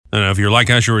If you're like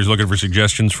us, you're always looking for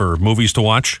suggestions for movies to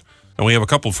watch. And we have a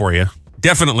couple for you.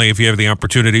 Definitely, if you have the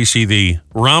opportunity, see the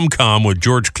rom-com with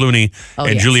George Clooney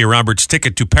and Julia Roberts,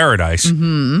 Ticket to Paradise.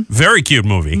 Mm-hmm. Very cute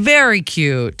movie. Very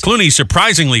cute. Clooney's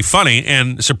surprisingly funny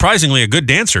and surprisingly a good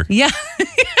dancer. Yeah.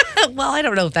 Well, I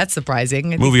don't know if that's surprising.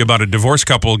 Movie about a divorced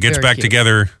couple gets back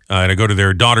together to go to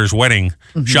their daughter's wedding,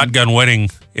 shotgun wedding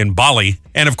in Bali.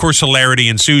 And, of course, hilarity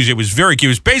ensues. It was very cute.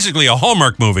 It was basically a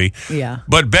Hallmark movie. Yeah.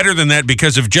 But better than that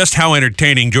because of just how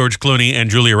entertaining George Clooney and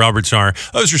Julia Roberts are.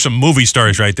 Those are some movie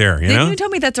stars right there, Didn't you tell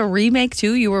me that's a remake,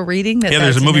 too? You were reading that? Yeah,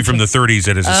 there's a movie from the 30s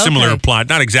that has a similar plot.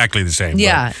 Not exactly the same.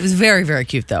 Yeah, it was very, very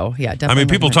cute, though. Yeah, definitely. I mean,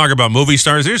 people talk about movie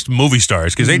stars. There's movie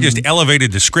stars because they just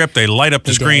elevated the script. They light up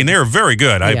the screen. They're very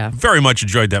good. I very much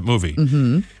enjoyed that movie.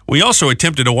 Mm-hmm. We also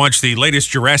attempted to watch the latest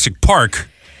Jurassic Park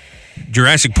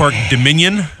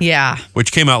Dominion. Yeah.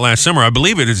 Which came out last summer. I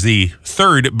believe it is the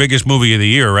third biggest movie of the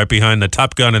year, right behind the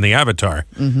Top Gun and the Avatar.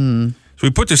 Mm-hmm. So we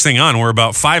put this thing on. We're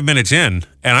about 5 minutes in,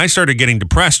 and I started getting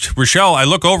depressed. Rochelle, I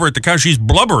look over at the couch. She's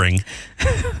blubbering.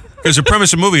 Because the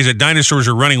premise of the movie is that dinosaurs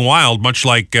are running wild, much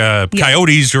like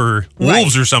coyotes or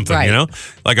wolves or something, you know?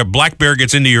 Like a black bear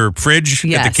gets into your fridge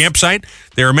at the campsite.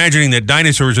 They're imagining that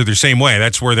dinosaurs are the same way.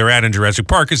 That's where they're at in Jurassic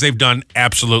Park, because they've done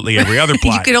absolutely every other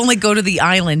plot. You could only go to the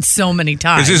island so many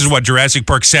times. This is what, Jurassic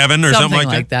Park 7 or something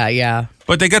like that? Yeah.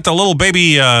 But they got the little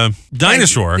baby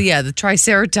dinosaur. The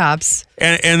Triceratops.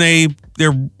 And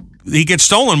he gets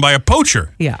stolen by a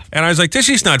poacher. Yeah. And I was like, this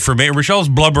is not for me. Rochelle's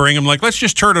blubbering. I'm like, let's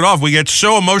just turn it off. We get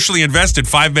so emotionally invested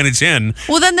 5 minutes in.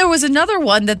 Well, then there was another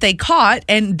one that they caught,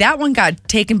 and that one got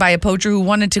taken by a poacher who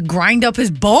wanted to grind up his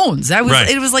bones. It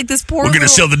was like this poor We're going to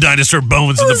sell the dinosaur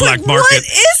bones in the black market. What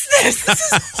is this?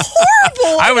 This is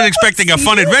horrible. I was expecting a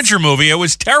fun adventure movie. It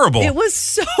was terrible. It was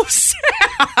so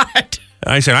sad.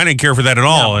 I said, I didn't care for that at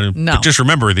all. No. But just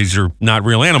remember, these are not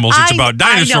real animals. It's about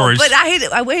dinosaurs. I know,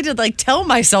 but I had to tell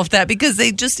myself that because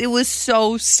it was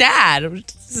so sad.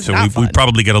 So we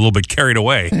probably get a little bit carried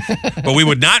away. But we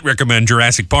would not recommend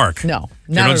Jurassic Park. No,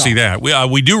 you don't see that.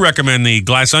 We do recommend the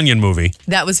Glass Onion movie.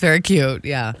 That was very cute,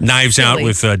 yeah. Knives Out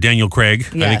with Daniel Craig.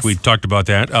 Yes. I think we talked about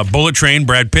that. Bullet Train,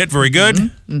 Brad Pitt, very good.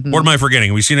 Mm-hmm. What am I forgetting?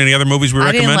 Have we seen any other movies we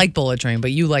recommend? I didn't like Bullet Train,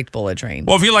 but you liked Bullet Train.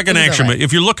 Well, if you like an action movie,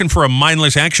 if you're looking for a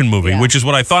mindless action movie, which is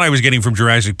what I thought I was getting from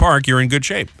Jurassic Park, you're in good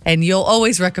shape. And you'll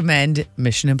always recommend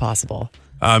Mission Impossible.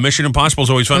 Mission Impossible is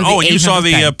always fun. And you saw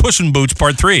the Puss in Boots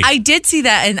Part 3. I did see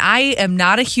that, and I am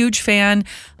not a huge fan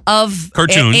of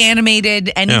cartoons,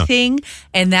 animated anything,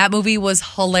 and that movie was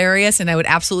hilarious, and I would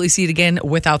absolutely see it again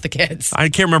without the kids. I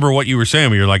can't remember what you were saying,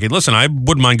 but you're like, hey, listen, I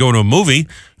wouldn't mind going to a movie.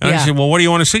 And I said, well, what do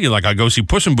you want to see? You're like, I'll go see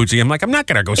Puss in Boots. I'm like, I'm not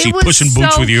going to go see Puss in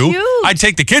Boots with you. Cute. I'd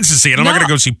take the kids to see it. I'm not going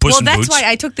to go see Puss in Boots. Well, that's why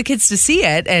I took the kids to see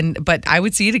it, but I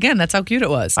would see it again. That's how cute it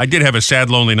was. I did have a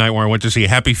sad, lonely night where I went to see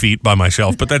Happy Feet by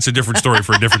myself, but that's a different story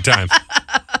for a different time.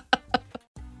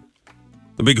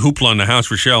 The big hoopla in the house,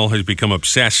 Rochelle has become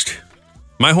obsessed.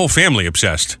 My whole family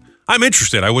obsessed. I'm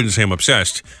interested. I wouldn't say I'm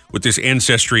obsessed with this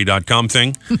Ancestry.com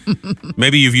thing.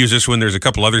 Maybe you've used this one. There's a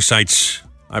couple other sites.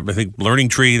 I think Learning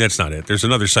Tree, that's not it. There's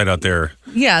another site out there.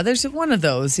 Yeah, there's one of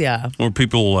those, where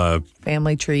people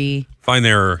Family Tree find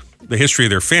the history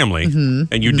of their family.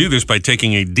 Mm-hmm. And you do this by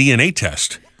taking a DNA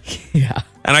test. Yeah.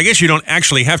 And I guess you don't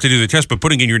actually have to do the test, but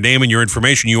putting in your name and your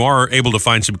information, you are able to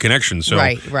find some connections. So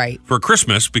right. For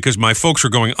Christmas, because my folks are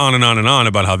going on and on and on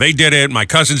about how they did it, my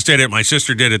cousins did it, my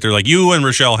sister did it. They're like, you and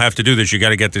Rochelle have to do this. You got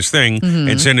to get this thing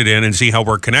and send it in and see how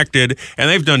we're connected. And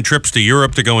they've done trips to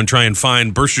Europe to go and try and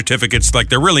find birth certificates. Like,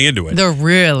 they're really into it. They're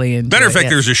really into it. Matter of fact,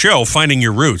 there's a show, Finding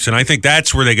Your Roots, and I think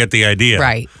that's where they get the idea.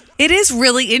 Right. It is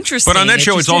really interesting. But on that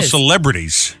show, it's all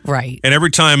celebrities. Right. And every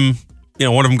time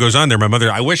one of them goes on there, my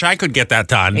mother, I wish I could get that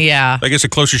done. Yeah. I guess the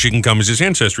closest she can come is this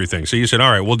Ancestry thing. So you said,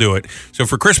 all right, we'll do it. So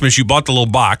for Christmas, you bought the little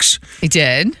box. I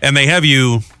did. And they have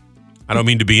you, I don't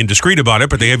mean to be indiscreet about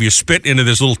it, but they have you spit into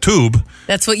this little tube.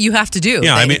 That's what you have to do.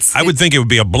 Yeah, I would think it would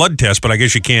be a blood test, but I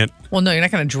guess you can't. Well, no, you're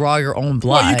not going to draw your own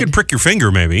blood. Well, you could prick your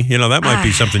finger maybe. That might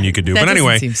be something you could do. That But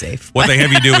anyway, doesn't seem safe. What they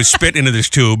have you do is spit into this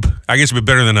tube. I guess it'd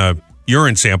be better than a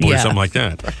urine sample or something like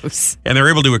that. Gross. And they're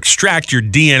able to extract your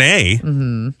DNA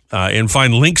and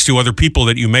find links to other people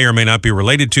that you may or may not be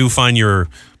related to, find your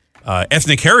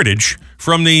ethnic heritage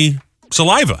from the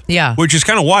saliva. Yeah. Which is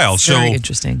kind of wild. Very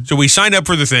interesting. So we signed up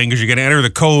for the thing because you're going to enter the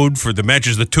code for the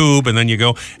matches the tube, and then you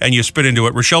go and you spit into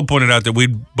it. Rochelle pointed out that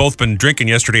we'd both been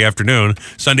drinking Sunday afternoon,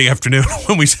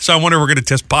 when so I wonder if we're going to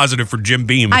test positive for Jim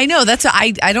Beam. I know.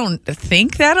 I don't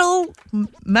think that'll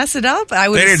mess it up. They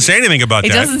didn't say anything about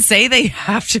that. It doesn't say they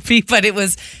have to be, but it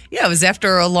was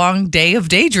after a long day of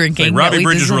day drinking. Like Robbie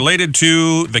Bridge is related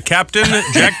to the captain,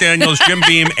 Jack Daniels, Jim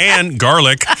Beam, and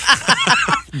garlic.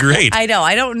 Great. I know.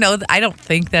 I don't know. I don't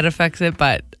think that affects it,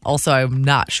 but also I'm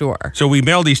not sure. So we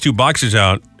mailed these 2 boxes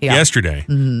out Yeah. yesterday.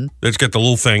 Mm-hmm. Let's get the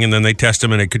little thing, and then they test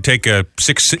them, and it could take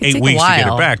 6-8 take a weeks to get it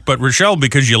while. back. But Rochelle,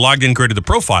 because you logged in, created the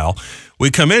profile, we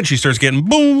come in, she starts getting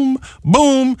boom,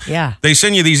 boom. Yeah. They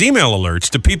send you these email alerts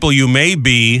to people you may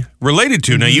be related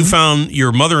to. Now, you found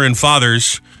your mother and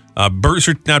father's marriage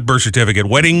certificate.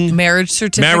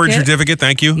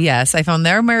 Thank you. Yes, I found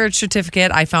their marriage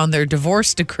certificate. I found their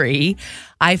divorce decree.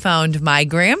 I found my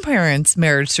grandparents'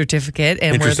 marriage certificate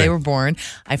and where they Interesting. were born.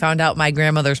 I found out my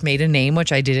grandmother's maiden name,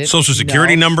 which I didn't. Social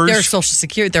Security know. numbers? Their social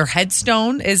security, their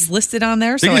headstone is listed on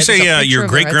there. Didn't you say your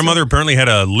great grandmother apparently had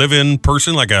a live-in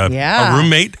person, like a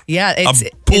roommate? Yeah, a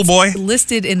pool boy.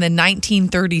 Listed in the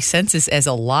 1930 census as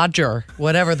a lodger,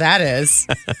 whatever that is.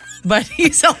 But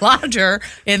he's a lodger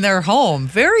in their home.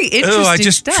 Very interesting. Oh, I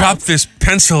just stuff. dropped this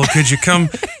pencil. Could you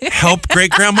come help great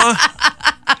grandma?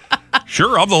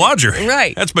 Sure, I'm the lodger.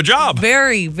 Right. That's my job.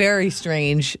 Very, very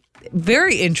strange.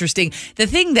 Very interesting. The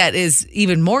thing that is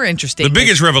even more interesting. The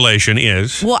biggest revelation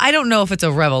is, well, I don't know if it's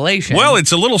a revelation. well,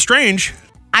 it's a little strange.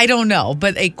 I don't know,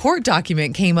 but a court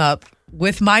document came up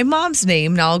with my mom's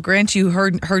name. Now, I'll grant you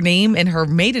her name and her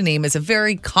maiden name is a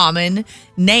very common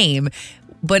name.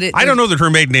 But I don't know that her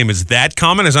maiden name is that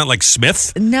common. It's not like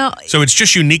Smith. No. So it's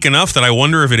just unique enough that I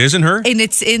wonder if it isn't her. And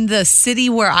it's in the city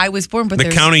where I was born. But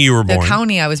The county you were born. The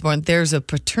county I was born. There's a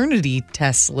paternity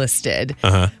test listed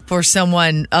for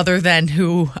someone other than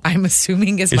who I'm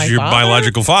assuming is my Is your father.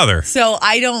 biological father. So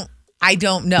I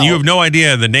don't know. You have no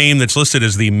idea the name that's listed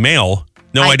as the male.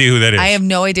 No idea who that is. I have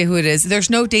no idea who it is. There's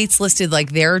no dates listed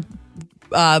like their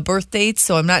birth dates,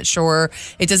 so I'm not sure.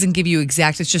 It doesn't give you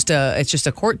exact. It's just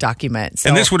a court document. So.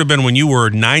 And this would have been when you were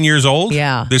 9 years old?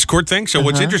 Yeah. This court thing? So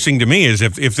what's interesting to me is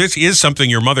if this is something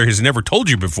your mother has never told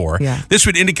you before, this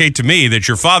would indicate to me that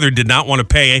your father did not want to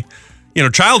pay,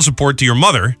 child support to your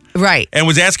mother. Right. And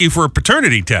was asking for a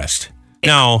paternity test.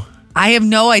 Now, I have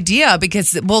no idea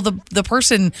because, well, the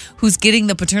person who's getting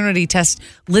the paternity test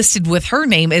listed with her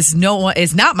name is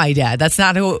not my dad. That's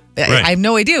not who. Right. I have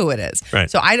no idea who it is. Right.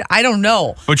 So I don't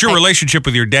know. but your relationship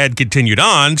with your dad continued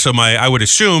on, so I would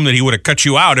assume that he would have cut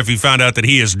you out if he found out that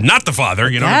he is not the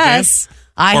father. You know what I'm saying?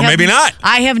 Yes. Maybe not.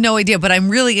 I have no idea, but I'm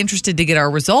really interested to get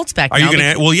our results back. Are now you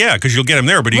going to? Well, yeah, because you'll get them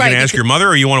there. But are you Right, going to ask because- your mother,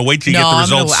 or you want to wait till you get the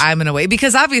results? I'm gonna wait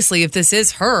because obviously, if this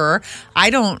is her, I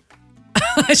don't.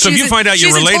 So if you find out you're she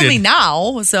hasn't related, told me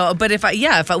now. So, but if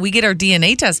we get our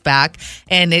DNA test back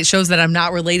and it shows that I'm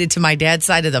not related to my dad's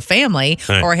side of the family,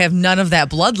 Right. or I have none of that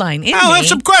bloodline in I'll me, have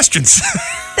some questions.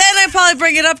 then I probably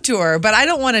bring it up to her. But I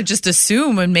don't want to just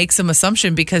assume and make some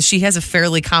assumption because she has a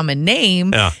fairly common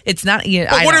name. Yeah. It's not.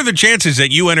 But what are the chances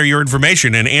that you enter your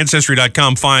information and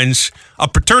Ancestry.com finds a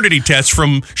paternity test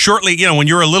from shortly, when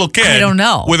you're a little kid? I don't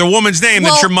know. With a woman's name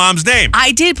that's Well, your mom's name.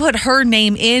 I did put her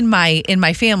name in my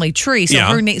family tree, so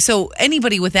Yeah. her name. So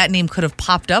anybody with that name could have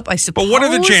popped up, I suppose. But what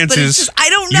are the but it's chances? just- I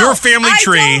don't know. Your family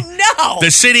tree, I don't know. the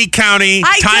city, county,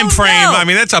 I time don't frame. know. I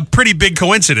mean, that's a pretty big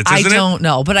coincidence, I isn't it? don't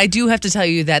know, but I do have to tell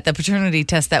you that the paternity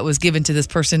test that was given to this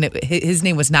person, his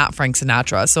name was not Frank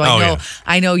Sinatra. So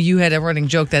I know you had a running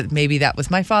joke that maybe that was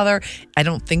my father. I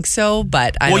don't think so,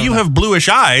 but I Well, don't you know. have bluish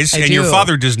eyes, I and do. your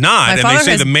father does not. My And father they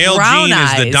say has the male brown gene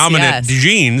is the eyes, dominant yes.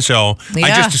 gene. So I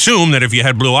Yeah. just assume that if you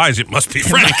had blue eyes, it must be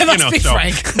Frank. It must be so.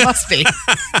 Frank. Must be.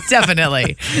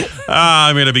 Definitely.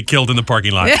 I'm going to be killed in the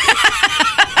parking lot.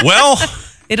 Well,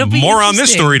 It'll be more on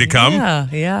this interesting. story to come.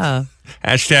 Yeah.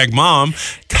 Hashtag mom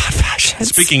confessions.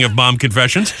 Speaking of mom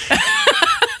confessions,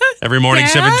 every morning,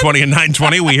 Dad? 7:20 and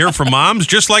 9:20, we hear from moms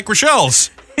just like Rochelle's.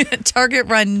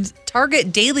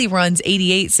 Target Daily Runs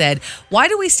 88 said, "Why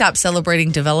do we stop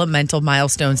celebrating developmental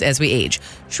milestones as we age?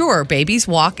 Sure, babies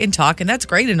walk and talk, and that's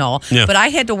great and all, Yeah. but I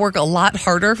had to work a lot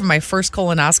harder for my first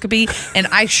colonoscopy, and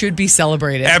I should be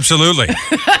celebrated." Absolutely.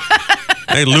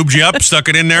 They lubed you up, stuck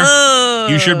it in there.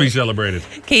 You should be celebrated.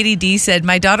 Katie D said,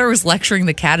 "My daughter was lecturing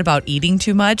the cat about eating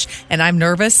too much, and I'm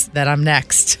nervous that I'm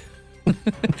next."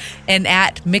 And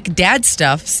at McDad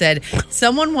Stuff said,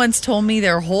 "Someone once told me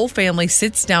their whole family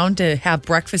sits down to have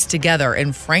breakfast together,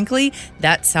 and frankly,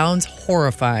 that sounds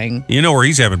horrifying." You know where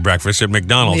he's having breakfast, at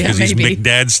McDonald's, Yeah, because he's maybe.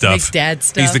 McDad stuff. McDad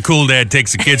stuff. He's the cool dad,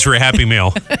 takes the kids for a Happy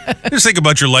Meal. Just think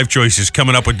about your life choices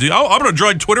coming up with, I'm going to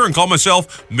join Twitter and call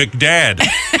myself McDad.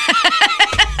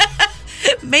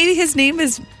 Maybe his name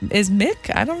is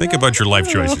Mick. I don't know. Think about your life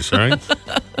choices, all right?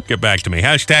 Get back to me.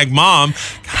 Hashtag mom.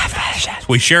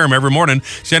 We share them every morning.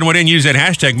 Send one in, use that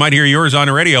hashtag. Might hear yours on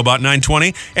the radio about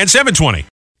 9:20 and 7:20.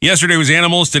 Yesterday was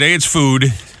animals. Today it's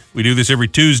food. We do this every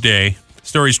Tuesday.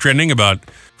 Stories trending about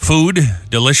food,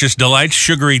 delicious delights,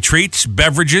 sugary treats,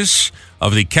 beverages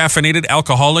of the caffeinated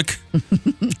alcoholic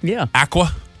Yeah.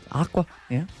 aqua. Aqua.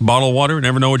 Yeah. Bottled water.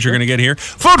 Never know what you're going to get here.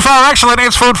 Food file. Excellent.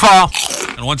 It's food file.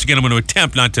 And once again, I'm going to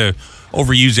attempt not to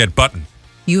overuse that button.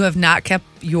 You have not kept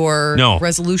your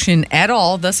resolution at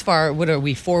all thus far. What are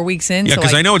we, 4 weeks in? Yeah,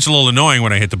 because I know it's a little annoying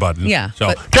when I hit the button. Yeah.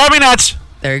 So, drive me nuts.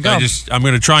 There you go. I'm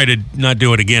going to try to not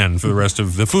do it again for the rest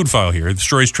of the food file here. The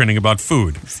story's trending about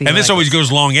food. And this always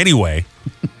goes long anyway.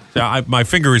 So my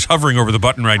finger is hovering over the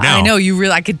button right now. I know.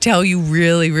 I could tell you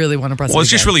really, really want to press it. Well,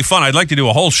 it's just really fun. I'd like to do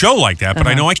a whole show like that, but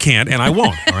I know I can't, and I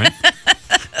won't. All right?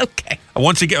 Okay.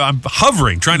 Once again, I'm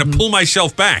hovering, trying to pull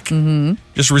myself back.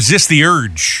 Just resist the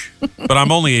urge. But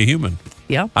I'm only a human.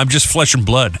 Yeah. I'm just flesh and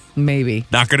blood. Maybe.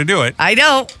 Not going to do it. I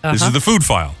know. This is the food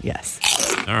file. Yes.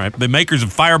 All right. The makers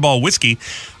of Fireball whiskey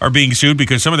are being sued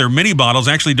because some of their mini bottles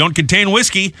actually don't contain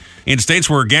whiskey. In states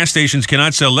where gas stations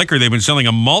cannot sell liquor, they've been selling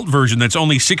a malt version that's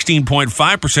only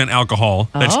 16.5% alcohol.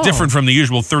 That's different from the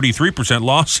usual 33%.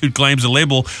 Lawsuit claims the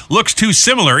label looks too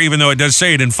similar, even though it does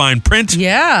say it in fine print.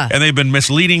 Yeah. And they've been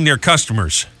misleading their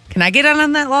customers. Can I get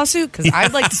on that lawsuit? Because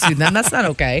I'd like to sue them. That's not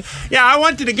okay. Yeah, I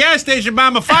went to the gas station to buy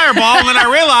my Fireball, and then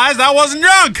I realized I wasn't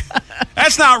drunk.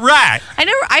 That's not right.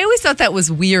 I always thought that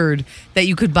was weird that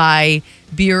you could buy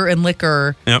beer and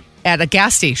liquor at a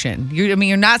gas station.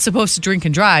 You're not supposed to drink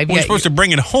and drive. We're supposed to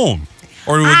bring it home.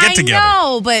 Or do we get together? I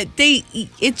know, but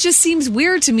it just seems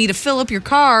weird to me to fill up your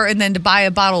car and then to buy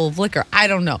a bottle of liquor. I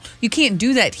don't know. You can't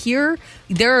do that here.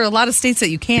 There are a lot of states that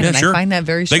you can, and I find that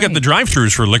very strange. They got the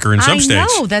drive-thrus for liquor in some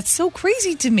states. I know. That's so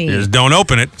crazy to me. Just don't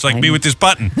open it. It's like me with this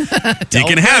button. You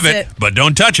can have it, but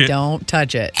don't touch it. Don't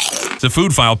touch it. It's a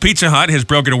food file. Pizza Hut has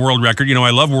broken a world record. You know,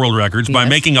 I love world records. By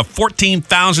making a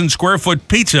 14,000 square foot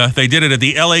pizza. They did it at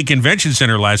the LA Convention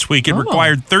Center last week. It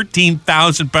required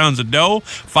 13,000 pounds of dough,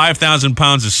 5,000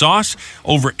 pounds of sauce,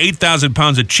 over 8,000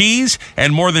 pounds of cheese,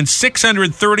 and more than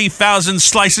 630,000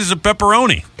 slices of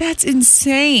pepperoni. That's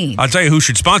insane. I'll tell you who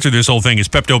should sponsor this whole thing is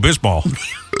Pepto-Bismol.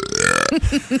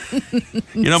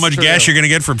 You know how much gas you're going to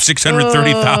get from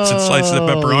 630,000 slices of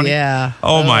pepperoni? Yeah.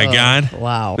 Oh, my God.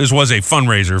 Wow. This was a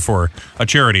fundraiser for a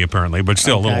charity, apparently, but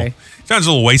still a little... Sounds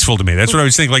a little wasteful to me. That's what I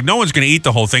was thinking. Like, no one's going to eat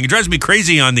the whole thing. It drives me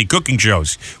crazy on the cooking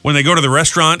shows. When they go to the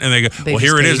restaurant and they go, well,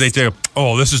 here it is. They say,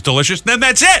 oh, this is delicious. Then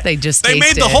that's it. They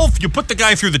made the whole... You put the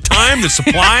guy through the time, the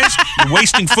supplies, you're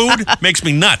wasting food. Makes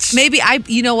me nuts. Maybe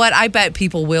you know what? I bet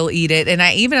people will eat it. And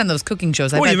even on those cooking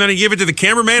shows, and then you give it to the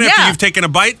cameraman after you've taken a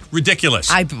bite? Ridiculous.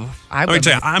 Let me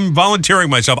tell you, I'm volunteering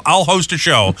myself. I'll host a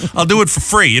show. I'll do it for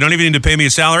free. You don't even need to pay me a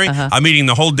salary. I'm eating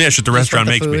the whole dish that the restaurant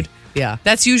makes me. Yeah,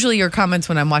 that's usually your comments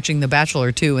when I'm watching The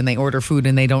Bachelor too, and they order food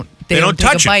and they don't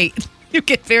touch a bite. You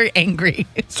get very angry.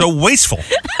 So wasteful.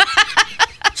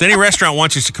 So any restaurant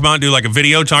wants us to come out and do like a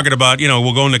video talking about,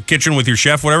 we'll go in the kitchen with your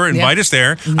chef, whatever, invite us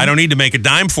there. I don't need to make a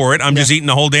dime for it. I'm just eating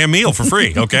the whole damn meal for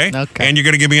free, okay? Okay. And you're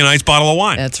going to give me a nice bottle of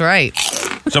wine. That's right.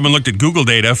 Someone looked at Google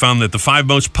data, found that the 5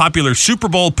 most popular Super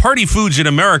Bowl party foods in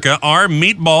America are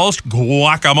meatballs,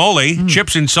 guacamole,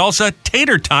 chips and salsa,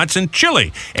 tater tots, and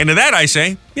chili. And to that I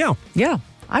say, Yeah,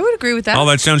 I would agree with that. Oh,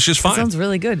 that sounds just fine. That sounds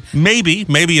really good. Maybe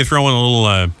you throw in a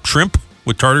little shrimp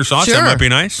with tartar sauce. Sure. That might be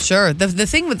nice. Sure. The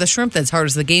thing with the shrimp that's hard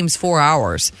is the game's 4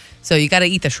 hours. So you got to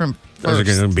eat the shrimp first.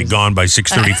 They're going to be gone by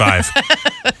 6:35.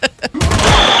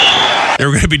 They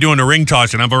were going to be doing a ring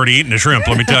toss, and I've already eaten the shrimp,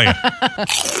 let me tell you.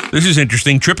 This is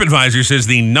interesting. TripAdvisor says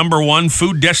the #1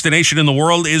 food destination in the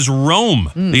world is Rome.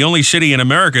 The only city in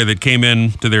America that came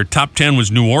in to their top 10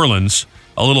 was New Orleans.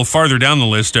 A little farther down the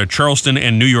list, Charleston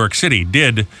and New York City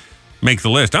did make the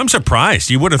list. I'm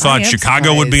surprised. You would have thought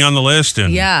Chicago would be on the list.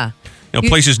 And,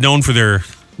 places known for their...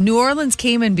 New Orleans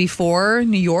came in before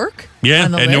New York? Yeah,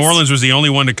 and New Orleans was the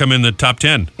only one to come in the top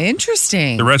 10.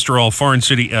 Interesting. The rest are all foreign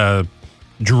city...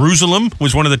 Jerusalem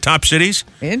was one of the top cities.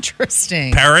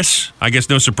 Interesting. Paris, I guess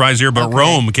no surprise here, but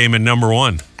Rome came in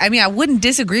 #1. I mean, I wouldn't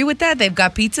disagree with that. They've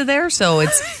got pizza there, so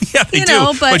it's yeah, they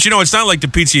do. But it's not like the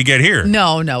pizza you get here.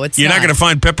 No, it's You're not going to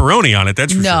find pepperoni on it.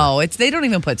 That's for sure. No, they don't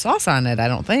even put sauce on it. I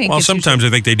don't think. Well, sometimes I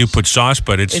think they do put sauce,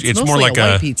 but it's more like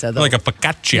a white pizza, though. Like a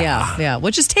focaccia. Yeah,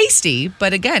 which is tasty.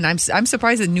 But again, I'm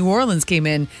surprised that New Orleans came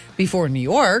in before New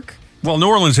York. Well, New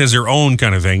Orleans has their own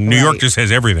kind of thing. New York just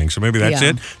has everything. So maybe that's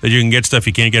it, that you can get stuff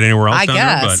you can't get anywhere else.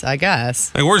 I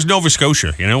guess. Like, where's Nova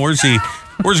Scotia?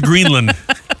 Where's Greenland?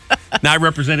 Not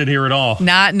represented here at all.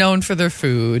 Not known for their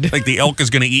food. Like the elk is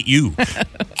going to eat you.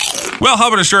 Well, how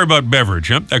about a story about beverage?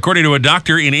 Huh? According to a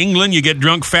doctor in England, you get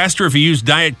drunk faster if you use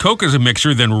Diet Coke as a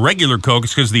mixer than regular Coke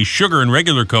because the sugar in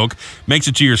regular Coke makes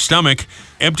it to your stomach,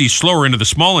 empties slower into the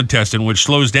small intestine, which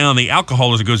slows down the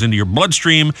alcohol as it goes into your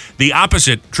bloodstream. The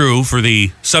opposite true for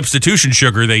the substitution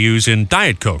sugar they use in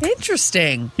Diet Coke.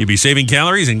 Interesting. You'd be saving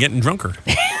calories and getting drunker.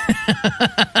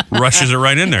 Rushes it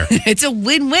right in there. It's a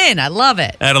win-win. I love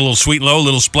it. Add a little Sweet and Low, a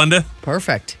little Splenda.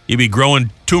 Perfect. You'd be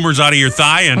growing tumors out of your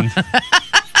thigh and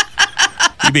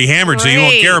you'd be hammered, so you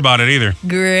won't care about it either.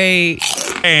 Great.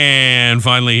 And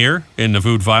finally here in the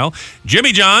food file,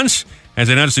 Jimmy John's has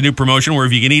announced a new promotion where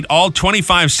if you can eat all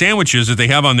 25 sandwiches that they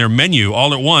have on their menu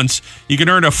all at once, you can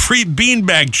earn a free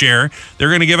beanbag chair. They're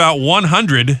going to give out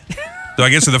 100. So I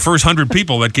guess to the first 100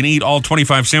 people that can eat all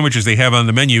 25 sandwiches they have on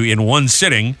the menu in one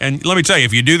sitting. And let me tell you,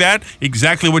 if you do that,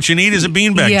 exactly what you need is a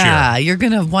beanbag chair. Yeah, you're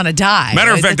going to want to die.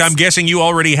 Matter of fact, I'm guessing you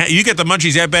already you get the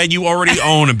munchies that bad, you already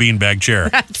own a beanbag chair.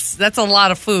 That's a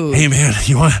lot of food. Hey, man,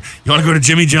 you want to go to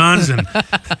Jimmy John's and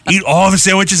eat all the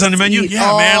sandwiches on the menu?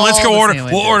 Yeah, man, let's go order.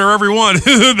 Sandwiches. We'll order every one.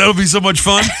 That'll be so much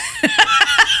fun.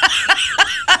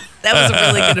 That was a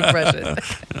really good impression.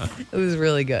 It was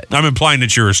really good. I'm implying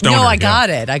that you're a stoner. No, I got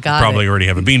it. Probably already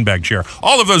have a beanbag chair.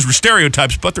 All of those were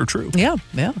stereotypes, but they're true. Yeah.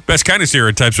 Best kind of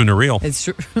stereotypes when they're real. It's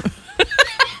true. Food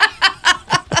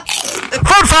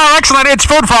file, excellent. It's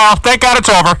food file. Thank God it's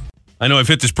over. I know I've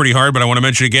hit this pretty hard, but I want to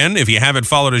mention again, if you haven't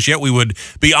followed us yet, we would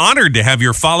be honored to have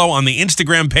your follow on the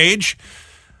Instagram page.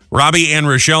 Robbie and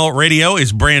Rochelle Radio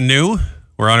is brand new.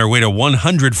 We're on our way to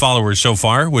 100 followers so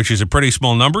far, which is a pretty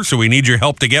small number, so we need your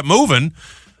help to get moving.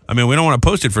 I mean, we don't want to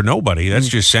post it for nobody. That's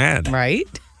just sad. Right?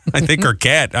 I think our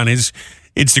cat on his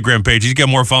Instagram page, he's got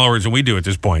more followers than we do at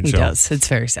this point. He does. It's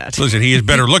very sad. Listen, he is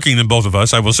better looking than both of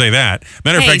us, I will say that.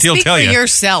 Matter of fact, he'll tell you. Speak for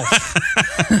yourself.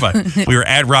 But we are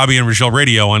at Robbie and Rochelle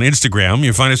Radio on Instagram.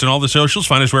 You find us on all the socials.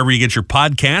 Find us wherever you get your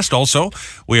podcast. Also,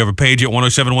 we have a page at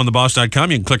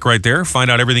 1071theboss.com. You can click right there, find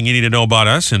out everything you need to know about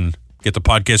us, and get the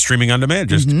podcast streaming on demand.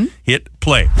 Just hit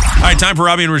play. All right, time for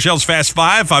Robbie and Rochelle's Fast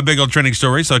Five. 5 big old trending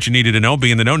stories. Thought you needed to know.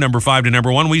 Be in the know. Number 5 to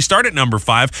number 1. We start at number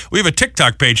 5. We have a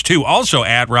TikTok page, too. Also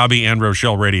at Robbie and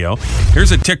Rochelle Radio.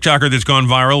 Here's a TikToker that's gone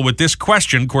viral with this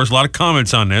question. Of course, a lot of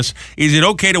comments on this. Is it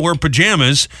okay to wear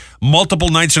pajamas multiple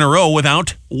nights in a row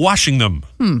without washing them?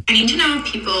 I need to know if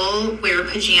people wear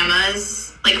pajamas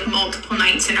like multiple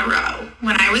nights in a row.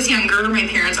 When I was younger, my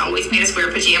parents always made us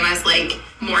wear pajamas like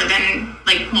more than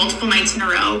like multiple nights in a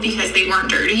row because they weren't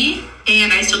dirty.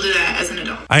 And I still do that as an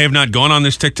adult. I have not gone on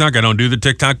this TikTok. I don't do the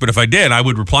TikTok. But if I did, I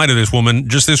would reply to this woman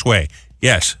just this way.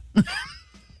 Yes.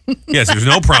 Yes, there's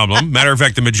no problem. Matter of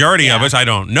fact, the majority of us, I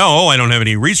don't know. I don't have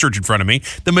any research in front of me.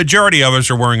 The majority of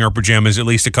us are wearing our pajamas at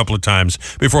least a couple of times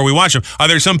before we wash them. Are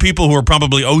there some people who are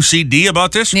probably OCD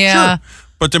about this? Yeah. Sure.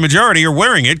 But the majority are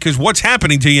wearing it because what's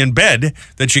happening to you in bed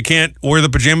that you can't wear the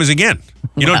pajamas again?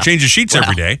 You don't change the sheets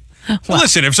every day. Well,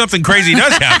 listen, if something crazy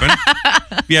does happen,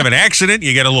 if you have an accident,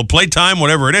 you get a little playtime,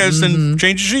 whatever it is, then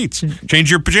change your sheets. Change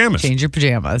your pajamas. Change your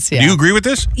pajamas, yeah. Do you agree with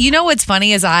this? You know what's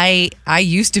funny is I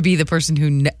used to be the person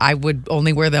who I would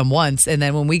only wear them once. And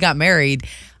then when we got married,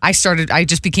 I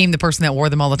just became the person that wore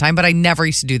them all the time, but I never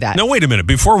used to do that. No, wait a minute.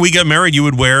 Before we got married, you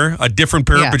would wear a different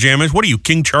pair of pajamas? What are you,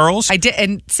 King Charles? I did,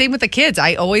 and same with the kids.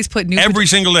 I always put new Every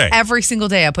single day? Every single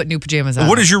day I put new pajamas on.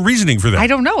 What is your reasoning for that? I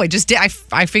don't know. I just did.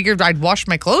 I figured I'd wash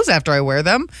my clothes after I wear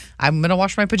them. I'm going to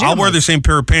wash my pajamas. I'll wear the same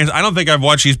pair of pants. I don't think I've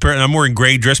watched these I'm wearing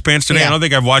gray dress pants today. I don't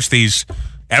think I've watched these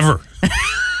ever.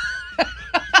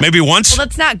 Maybe once. Well,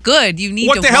 that's not good. You need.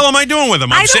 What the hell am I doing with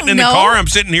them? I'm sitting in the car. I'm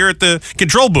sitting here at the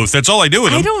control booth. That's all I do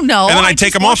with them. I don't know. And then I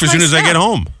take them off as soon as I get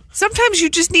home. Sometimes you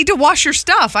just need to wash your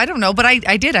stuff. I don't know, but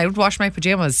I did. I would wash my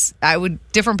pajamas. I would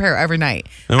different pair every night.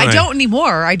 I don't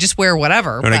anymore. I just wear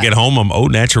whatever. When I get home, I'm au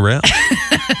naturel.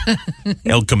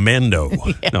 El Commando.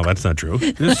 Yeah. No, that's not true.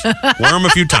 Just wear them a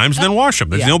few times and then wash them.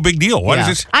 There's no big deal. What is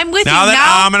this? I'm with now you.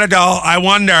 That I'm an adult, I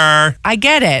wonder. I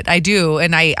get it. I do.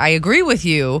 And I agree with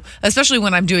you, especially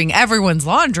when I'm doing everyone's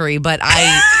laundry. But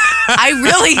I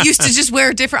really used to just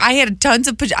wear different. I had tons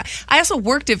of pajamas. I also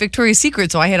worked at Victoria's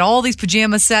Secret, so I had all these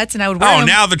pajama sets, and I would wear them.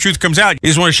 Now the truth comes out. You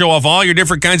just want to show off all your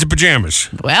different kinds of pajamas.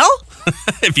 Well,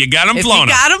 if you got them, flaunt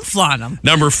them. Flaunt them.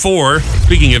 Number 4,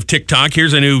 speaking of TikTok,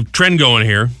 here's a new trend going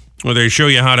here where they show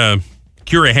you how to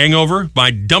cure a hangover by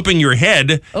dumping your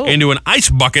head into an ice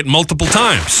bucket multiple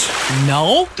times.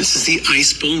 No. This is the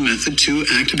ice bowl method to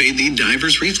activate the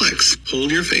diver's reflex.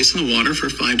 Hold your face in the water for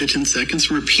 5 to 10 seconds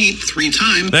and repeat 3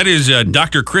 times. That is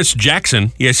Dr. Chris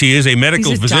Jackson. Yes, he is a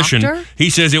medical physician. Doctor? He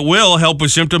says it will help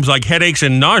with symptoms like headaches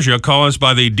and nausea caused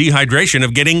by the dehydration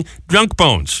of getting junk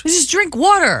bones. Just drink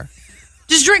water.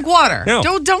 Just drink water. No.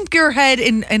 Don't dump your head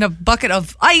in a bucket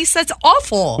of ice. That's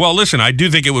awful. Well, listen, I do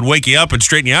think it would wake you up and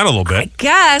straighten you out a little bit. I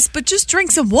guess, but just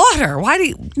drink some water. Why do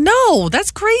you... No,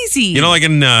 that's crazy. You know, like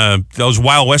in those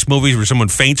Wild West movies where someone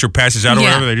faints or passes out or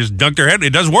whatever, they just dunk their head.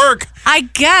 It does work. I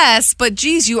guess, but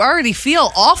geez, you already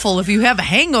feel awful if you have a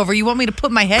hangover. You want me to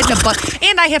put my head in a bucket,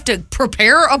 and I have to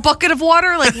prepare a bucket of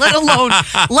water? Like, let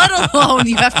alone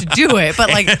you have to do it. But,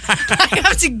 like, I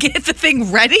have to get the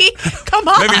thing ready? Come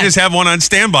on. Maybe just have one on on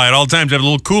standby at all times. Have a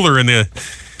little cooler in the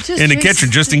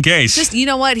kitchen just in case. Just, you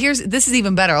know what? This is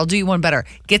even better. I'll do you one better.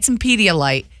 Get some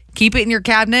Pedialyte. Keep it in your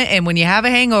cabinet, and when you have a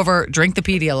hangover, drink the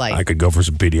Pedialyte. I could go for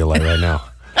some Pedialyte right now.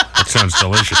 That sounds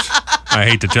delicious. I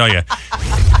hate to tell you.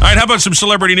 All right, how about some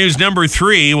celebrity news? Number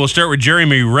 3, we'll start with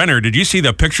Jeremy Renner. Did you see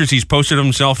the pictures he's posted of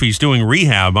himself? He's doing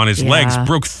rehab on his legs.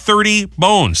 Broke 30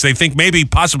 bones. They think maybe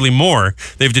possibly more.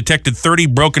 They've detected 30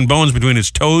 broken bones between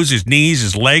his toes, his knees,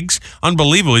 his legs.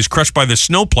 Unbelievable. He's crushed by the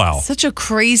snowplow. Such a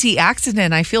crazy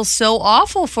accident. I feel so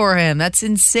awful for him. That's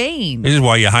insane. This is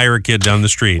why you hire a kid down the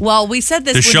street. Well, we said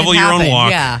this to shovel your own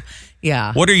walk.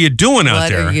 Yeah. What are you doing out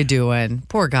there? What are you doing?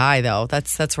 Poor guy, though.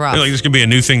 That's rough. I feel like this could be a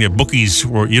new thing that bookies,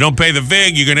 where you don't pay the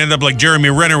VIG, you're going to end up like Jeremy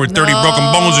Renner with 30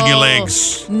 broken bones in your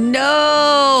legs.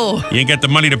 No. You ain't got the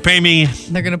money to pay me.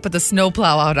 They're going to put the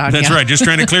snowplow out on you. That's right. Just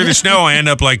trying to clear the snow. I end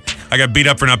up like I got beat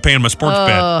up for not paying my sports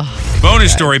bet.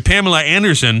 Bonus story, Pamela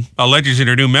Anderson alleges in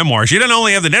her new memoir. She doesn't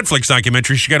only have the Netflix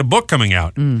documentary, she got a book coming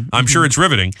out. I'm sure it's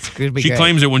riveting. She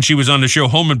claims that when she was on the show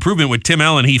Home Improvement with Tim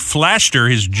Allen, he flashed her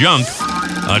his junk.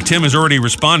 Tim has already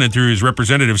responded through his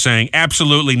representative saying,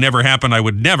 absolutely never happened. I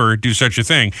would never do such a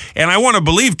thing. And I want to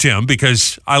believe Tim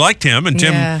because I like Tim. And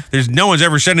Tim, there's no one's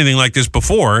ever said anything like this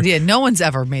before. Yeah, no one's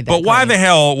ever made that But why the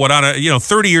hell would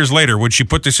 30 years later would she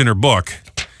put this in her book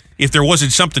if there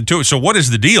wasn't something to it? So what is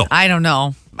the deal? I don't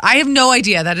know. I have no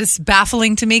idea. That is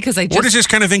baffling to me because where does this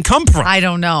kind of thing come from? I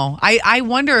don't know. I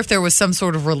wonder if there was some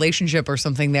sort of relationship or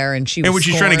something there, and she was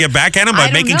trying to get back at him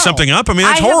by making something up. I mean,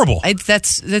 that's horrible.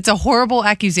 That's a horrible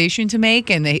accusation to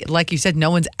make, and like you said, no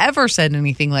one's ever said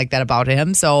anything like that about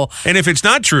him. So, and if it's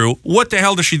not true, what the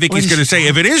hell does she think he's going to say?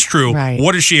 If it is true,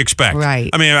 what does she expect? Right.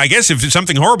 I mean, I guess if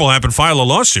something horrible happened, file a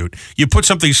lawsuit. You put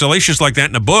something salacious like that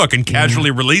in a book and casually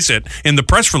release it in the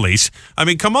press release. I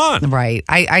mean, come on. Right.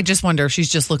 I just wonder if she's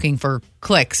just looking for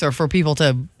clicks or for people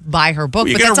to buy her book.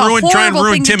 You're going to try and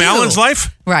ruin Tim Allen's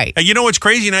life? Right. And you know what's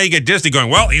crazy? Now you get Disney going,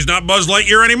 well, he's not Buzz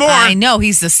Lightyear anymore. I know.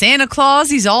 He's the Santa Claus.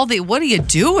 He's all the... What are you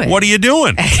doing? What are you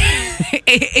doing?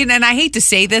 and I hate to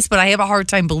say this, but I have a hard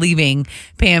time believing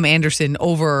Pam Anderson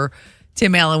over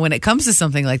Tim Allen when it comes to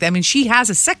something like that. I mean, she has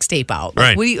a sex tape out.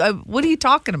 Like, right. What are you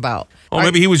talking about? Well,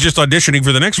 maybe he was just auditioning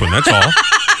for the next one. That's all.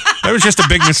 That was just a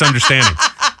big misunderstanding.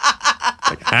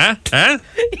 Like, huh?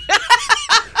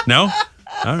 No?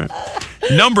 All right.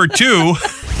 Number 2,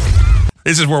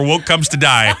 this is where woke comes to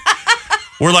die.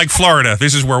 We're like Florida.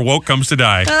 This is where woke comes to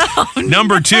die. Oh,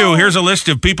 Number 2, here's a list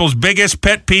of people's biggest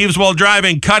pet peeves while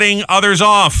driving: cutting others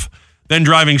off, then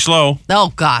driving slow.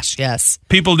 Oh, gosh, yes.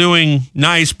 People doing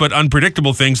nice but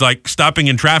unpredictable things like stopping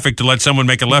in traffic to let someone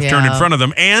make a left turn in front of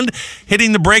them and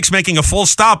hitting the brakes, making a full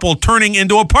stop while turning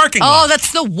into a parking lot. Oh,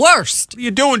 that's the worst. What are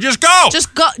you doing? Just go.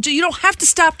 Just go. You don't have to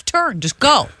stop to turn. Just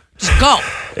go. Just go.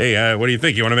 Hey, what do you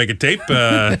think? You want to make a tape?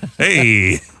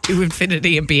 Hey. To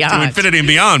infinity and beyond. To infinity and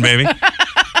beyond, baby.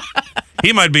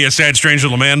 He might be a sad, strange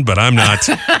little man, but I'm not.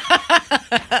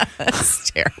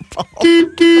 That's terrible.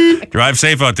 Drive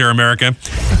safe out there, America.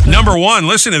 Number 1,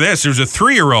 listen to this. There's a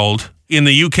 3-year-old in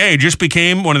the UK just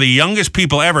became one of the youngest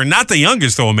people ever. Not the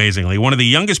youngest, though, amazingly. One of the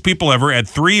youngest people ever at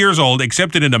 3 years old,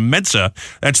 accepted into Mensa.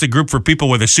 That's the group for people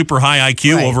with a super high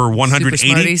IQ, over 180.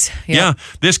 Super smarties. Yeah.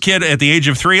 This kid at the age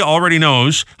of 3 already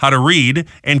knows how to read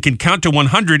and can count to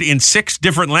 100 in 6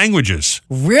 different languages.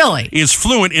 Really? Is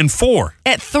fluent in 4.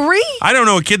 At 3? I don't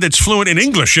know a kid that's fluent in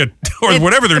English or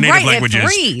whatever their native language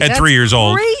is at 3 years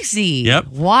old. Crazy. Yep.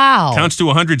 Wow. Counts to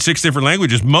 106 different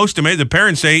languages. Most amazing. The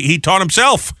parents say he taught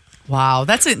himself. Wow,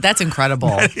 that's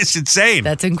incredible. It's insane.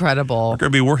 That's incredible. Gonna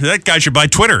be worth. That guy should buy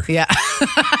Twitter. Yeah,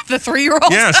 the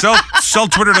 3-year-old. Yeah, sell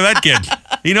Twitter to that kid.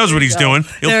 He knows what he's doing.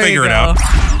 He'll figure it out.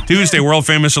 Tuesday, world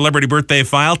famous celebrity birthday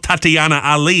file. Tatiana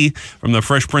Ali from The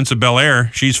Fresh Prince of Bel-Air.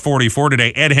 She's 44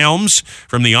 today. Ed Helms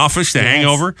from The Office, The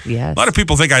Hangover. Yes. A lot of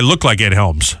people think I look like Ed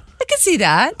Helms. I can see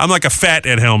that. I'm like a fat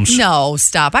Ed Helms. No,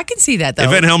 stop. I can see that, though.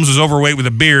 If Ed Helms was overweight with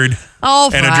a beard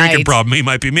and a drinking problem, he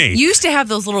might be me. You used to have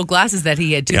those little glasses that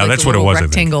he had, too. Yeah, like that's the what it was,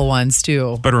 rectangle ones,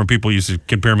 too. Better when people used to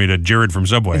compare me to Jared from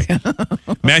Subway.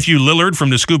 Matthew Lillard from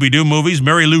the Scooby-Doo movies.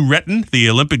 Mary Lou Retton, the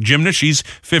Olympic gymnast. She's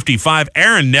 55.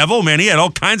 Aaron Neville, man, he had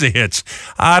all kinds of hits.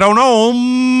 I don't know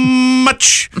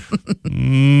much,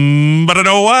 but I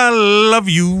know I love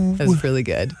you. That's really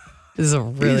good. This is a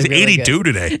really, He's really 82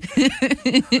 good. today.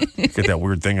 Got that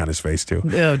weird thing on his face, too.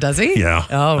 Oh, does he? Yeah.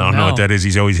 Oh, I don't know what that is.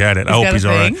 He's always had it. I hope he's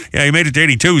all right. Yeah, he made it to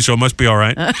 82, so it must be all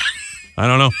right. I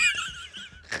don't know.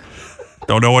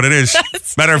 Don't know what it is.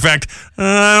 Matter of fact,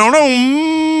 I don't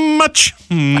know much.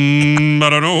 I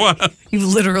don't know what. You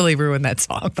literally ruined that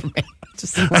song for me.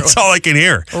 Just That's all I can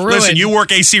hear. Ruined. Listen, you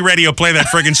work AC radio, play that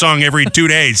friggin' song every 2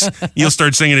 days. You'll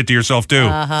start singing it to yourself, too.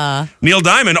 Neil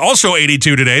Diamond, also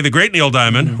 82 today, the great Neil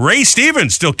Diamond. Ray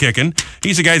Stevens, still kicking.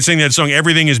 He's the guy that sang that song,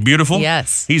 Everything is Beautiful.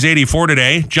 Yes. He's 84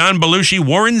 today. John Belushi,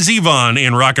 Warren Zevon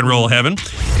in rock and roll heaven.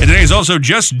 And today is also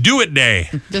Just Do It Day.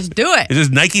 Just do it. Is this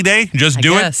Nike Day? Just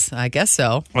do it? I guess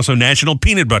so. Also National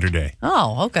Peanut Butter Day.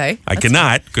 Oh, okay. I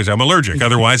cannot because I'm allergic.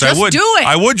 Otherwise, I Just would. do it.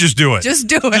 I would just do it. Just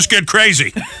do it. Just get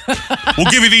crazy. We'll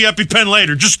give you the EpiPen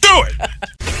later. Just do it.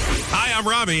 Hi, I'm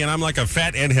Robbie, and I'm like a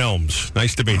fat Ed Helms.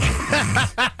 Nice to meet you.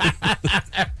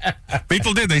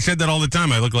 People did. They said that all the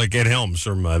time. I look like Ed Helms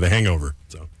from The Hangover.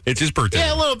 So it's his birthday.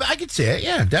 Yeah, a little bit. I could see it.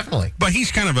 Yeah, definitely. But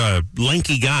he's kind of a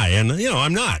lanky guy, and,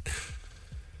 I'm not.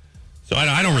 So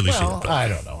I don't really see Well, it. I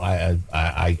don't know.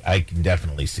 I can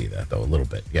definitely see that, though, a little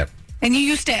bit. Yep. And you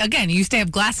used to have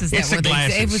glasses that It's were the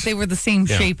glasses. they were the same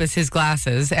Yeah. shape as his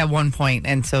glasses at one point,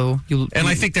 and so And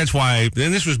I think that's why,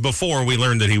 and this was before we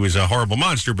learned that he was a horrible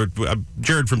monster, but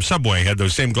Jared from Subway had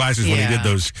those same glasses when he Yeah. did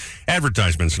those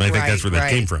advertisements, and I think that's where that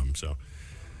Right. came from. So,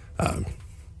 yeah,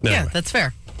 anyway. that's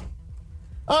fair.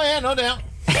 Oh, yeah, no doubt.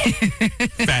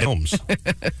 Fat Holmes.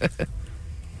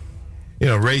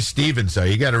 Ray Stevens, though,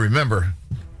 you got to remember,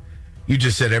 you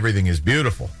just said everything is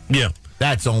beautiful. Yeah.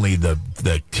 That's only the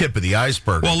tip of the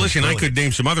iceberg. Well, listen, I could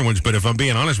name some other ones, but if I'm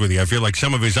being honest with you, I feel like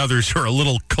some of his others are a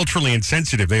little culturally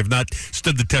insensitive. They have not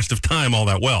stood the test of time all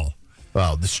that well.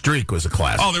 Well, The Streak was a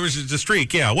classic. Oh, there was the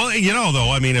streak, yeah. Well,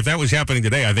 though, I mean, if that was happening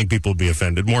today, I think people would be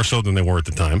offended, more so than they were at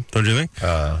the time. Don't you think?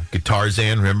 Guitar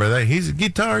Zan, remember that? He's a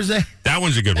Guitar Zan. That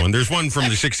one's a good one. There's one from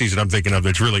the 60s that I'm thinking of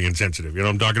that's really insensitive. You know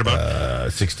what I'm talking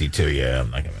about? 62, yeah.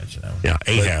 I'm not going to mention that one. Yeah,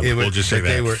 Ahab. We'll just say that.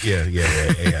 They were, yeah,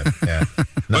 Ahab, yeah.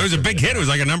 But it was a big hit. It was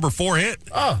like a number 4 hit.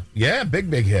 Oh, yeah,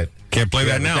 big hit. Can't play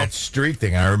that now. That Streak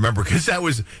thing, I remember, because that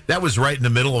was right in the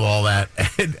middle of all that.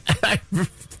 And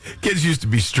kids used to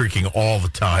be streaking all the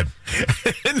time.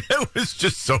 And it was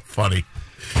just so funny.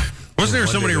 Wasn't there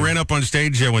somebody who ran up on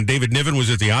stage when David Niven was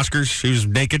at the Oscars? He was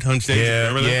naked on stage.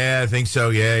 Remember that? Yeah, I think so.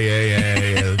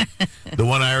 Yeah. The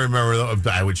one I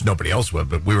remember, which nobody else would,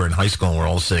 but we were in high school and we're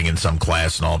all sitting in some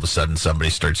class, and all of a sudden somebody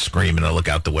starts screaming. I look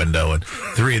out the window, and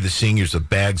 3 of the seniors with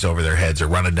bags over their heads are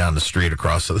running down the street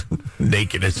across the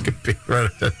naked as could be.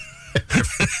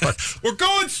 We're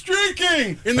going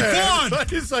streaking in the pond.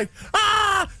 It's like,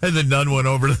 ah! And the nun went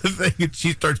over to the thing, and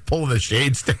she starts pulling the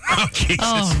shades down. Oh, Jesus.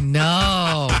 Oh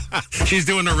no, She's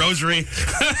doing the rosary.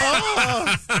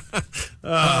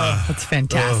 that's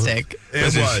fantastic.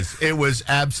 It was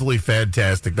absolutely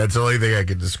fantastic. That's the only thing I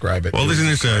can describe it. Well, It isn't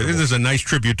was this a nice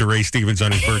tribute to Ray Stevens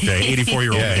on his birthday?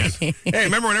 84-year-old Yes. man. Hey,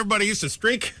 remember when everybody used to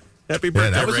streak? Happy birthday,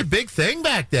 Yeah, that was Ray. a big thing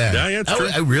back then. Yeah, it's true.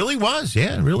 It really was.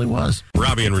 Yeah, it really was.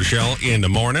 Robbie and Rochelle in the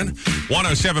morning.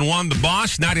 107.1 The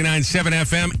Boss, 99.7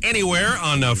 FM, anywhere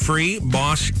on the free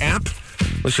Boss app.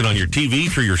 Listen on your TV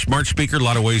through your smart speaker. A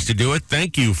lot of ways to do it.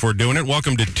 Thank you for doing it.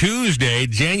 Welcome to Tuesday,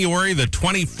 January the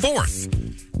 24th,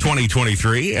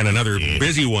 2023, and another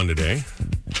busy one today.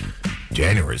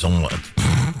 January's almost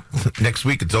next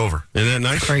week. It's over. Isn't that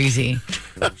nice? Crazy.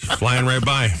 Flying right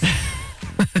by.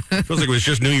 Feels like it was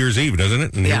just New Year's Eve, doesn't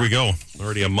it? And Yeah. here we go.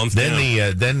 Already a month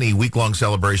down. Then the week-long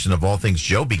celebration of all things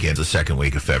Joe begins the second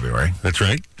week of February. That's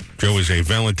right. Joe is a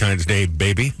Valentine's Day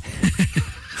baby.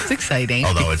 It's exciting.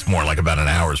 Although it's more like about an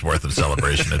hour's worth of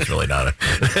celebration. It's really not.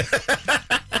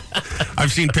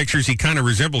 I've seen pictures. He kind of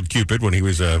resembled Cupid when he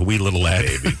was a wee little lad.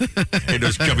 Had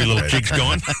those chubby little cheeks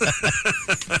going.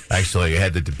 Actually, I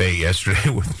had the debate yesterday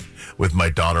with my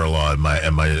daughter-in-law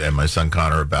and my son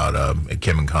Connor about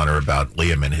Kim and Connor about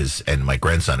Liam and my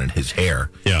grandson and his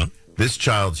hair. Yeah. This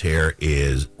child's hair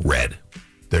is red.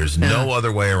 There's no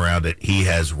other way around it. He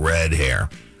has red hair.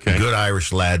 Okay. Good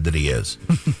Irish lad that he is.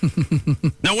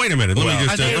 Now, wait a minute. Let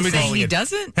Are they me saying he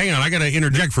doesn't? hang on. I got to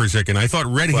interject for a second. I thought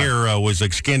red hair was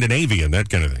like Scandinavian, that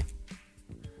kind of thing.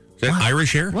 Is that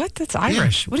Irish hair? What? That's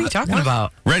Irish. What are you talking What?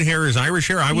 about? Red hair is Irish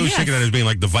hair? I was Yes. thinking that as being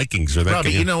like the Vikings or that Robbie,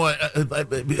 kind you know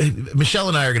what? Michelle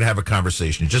and I are going to have a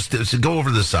conversation. Just to go over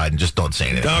to the side and just don't say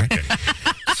anything. right? Okay.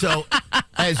 So,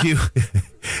 as you...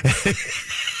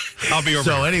 I'll be over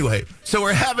So here. anyway,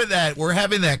 we're having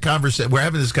that conversation. We're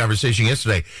having this conversation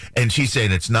yesterday, and she's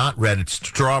saying it's not red, it's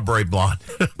strawberry blonde.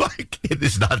 Like it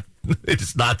is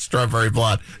not strawberry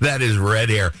blonde. That is red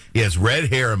hair. He has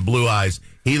red hair and blue eyes.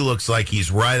 He looks like he's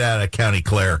right out of County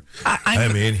Clare.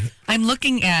 I'm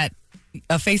looking at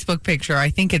a Facebook picture.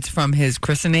 I think it's from his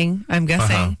christening, I'm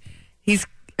guessing. He's,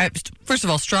 first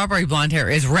of all, strawberry blonde hair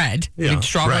is red. Yeah, I mean,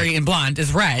 strawberry right. and blonde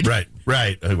is red.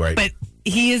 right. But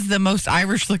he is the most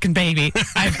Irish-looking baby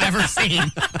I've ever seen.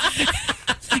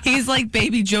 He's like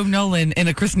baby Joe Nolan in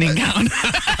a christening gown.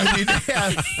 I mean,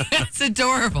 yeah. It's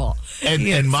adorable.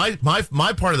 And my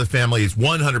part of the family is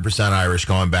 100% Irish,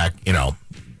 going back,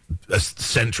 a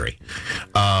century,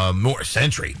 a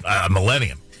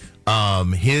millennium.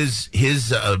 My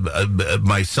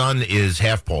son is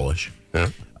half Polish. Yeah.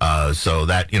 So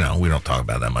that, we don't talk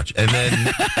about that much. And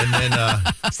then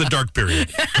It's the dark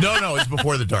period. No, it's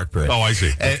before the dark period. Oh, I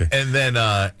see. Okay.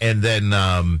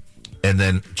 And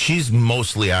then she's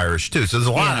mostly Irish too. So there's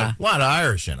a lot of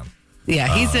Irish in him.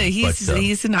 Yeah,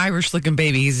 he's an Irish looking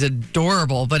baby. He's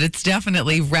adorable, but it's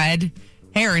definitely red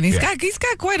hair, and he's got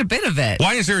quite a bit of it.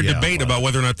 Why is there a debate about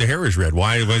whether or not the hair is red?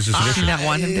 Why was this an issue? Do you not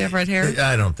want him to have red hair?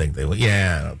 I don't think they would.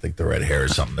 Yeah, I don't think the red hair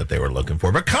is something that they were looking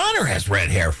for. But Connor has red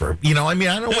hair for, I don't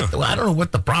know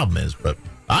what the problem is, but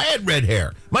I had red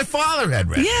hair. My father had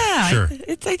red hair. Yeah, Sure.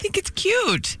 I think it's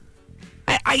cute.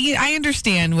 I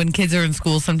understand when kids are in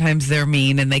school, sometimes they're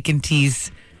mean and they can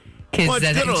tease kids. Well,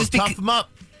 that it'll just toughen them up.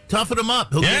 Toughen them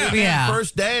up. He'll get it the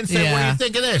first day and say, "What do you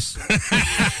think of this?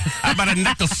 How about a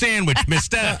knuckle sandwich,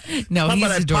 mister? No, How he's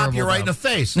about I adorable. pop you right in the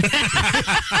face?"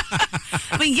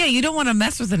 I mean, yeah, you don't want to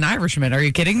mess with an Irishman. Are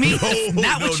you kidding me? That's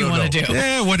not what you want to do.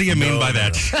 Yeah, what do you mean by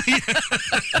that?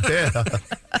 Yeah.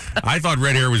 I thought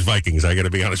red hair was Vikings. I got to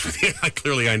be honest with you.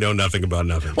 Clearly, I know nothing about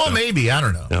nothing. Well, so. maybe. I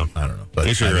don't know. No. I don't know. But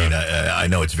You sure, I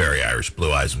know it's very Irish.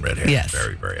 Blue eyes and red hair. Yes.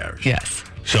 Very, very Irish. Yes.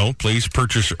 So please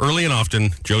purchase early and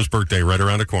often. Joe's birthday right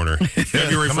around the corner.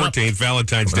 February 14th,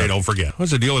 Valentine's Day. Don't forget.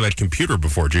 What's the deal with that computer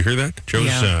before? Did you hear that?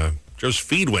 Joe's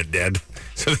feed went dead.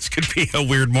 So this could be a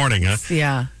weird morning, huh?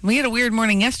 Yeah. We had a weird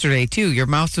morning yesterday, too. Your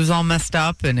mouse was all messed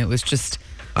up, and it was just...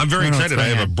 I'm very excited. I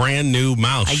have a brand new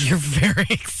mouse. You're very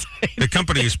excited. The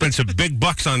company has spent some big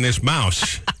bucks on this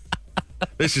mouse.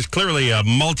 This is clearly a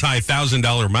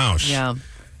multi-$1,000 mouse. Yeah.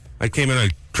 I came in, I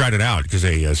tried it out because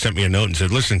they sent me a note and said,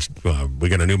 listen, we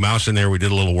got a new mouse in there. We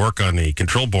did a little work on the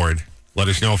control board. Let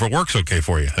us know if it works okay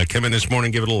for you. I came in this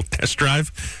morning, give it a little test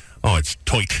drive. Oh, it's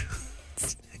tight.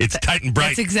 It's tight and bright.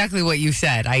 That's exactly what you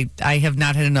said. I have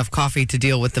not had enough coffee to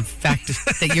deal with the fact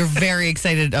that you're very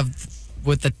excited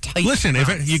with the tight Listen, mouse.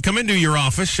 if you come into your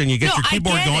office and you get your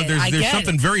keyboard going, there's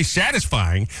something very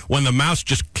satisfying when the mouse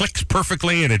just clicks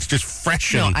perfectly and it's just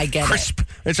fresh and crisp.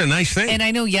 It's a nice thing. And I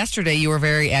know yesterday you were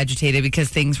very agitated because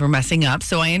things were messing up,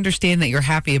 so I understand that you're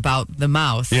happy about the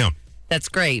mouse. Yeah. That's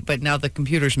great, but now the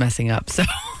computer's messing up. So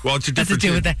well, it's a different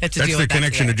deal. That's the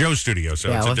connection to Joe's studio,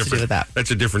 so it's a different.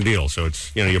 That's a different deal. So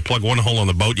it's you plug one hole on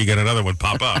the boat, you get another one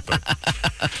pop up.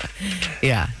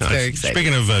 Yeah, it's very exciting.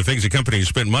 Speaking of things the company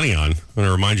spent money on, I'm going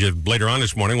to remind you later on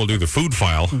this morning we'll do the food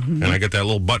file, and I got that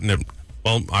little button that.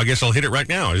 Well, I guess I'll hit it right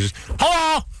now. It's just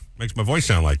hello. Makes my voice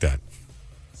sound like that.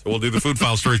 So we'll do the food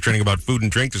file stories training about food and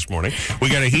drink this morning. We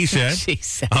got a he said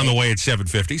on the way at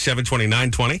 7:50,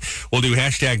 7:20, We'll do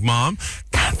hashtag mom.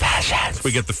 Confessions.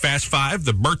 We get the fast five,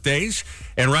 the birthdays.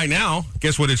 And right now,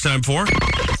 guess what it's time for?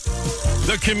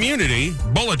 The Community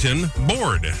Bulletin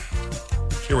Board.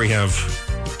 Here we have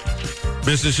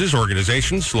businesses,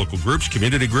 organizations, local groups,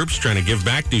 community groups trying to give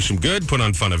back, do some good, put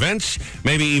on fun events,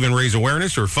 maybe even raise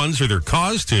awareness or funds for their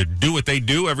cause to do what they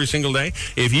do every single day.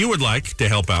 If you would like to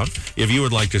help out, if you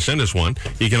would like to send us one,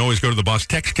 you can always go to the Boss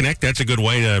Text Connect. That's a good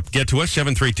way to get to us,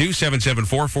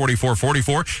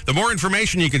 732-774-4444. The more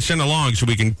information you can send along so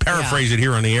we can paraphrase it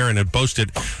here on the air and then post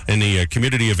it in the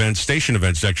community events, station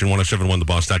events section,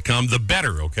 1071theboss.com, the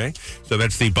better, okay? So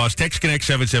that's the Boss Text Connect,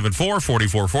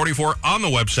 774-4444 on the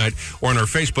website or on our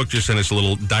Facebook. Just send us a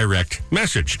little direct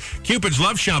message. Cupid's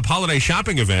Love Shop holiday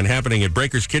shopping event happening at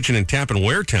Breaker's Kitchen and Tap in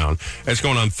Waretown. That's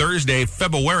going on Thursday,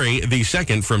 February the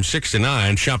 2nd from 6 to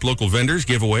 9. Shop local vendors,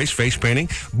 giveaways, face painting,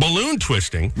 balloon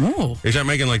twisting. Ooh. Is that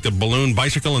making like the balloon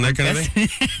bicycle and that kind of thing?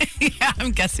 Yeah,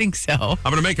 I'm guessing so. I'm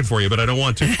going to make it for you, but I don't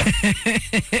want to.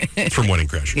 It's from Wedding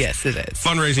Crashers. Yes, it is.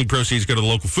 Fundraising proceeds go to the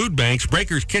local food banks,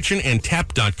 Breaker's Kitchen and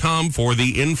Tap.com for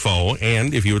the info.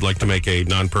 And if you would like to make a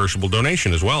non-perishable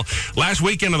donation as well. Last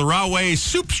weekend of the Rahway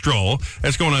Soup Stroll.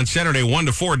 That's going on Saturday, 1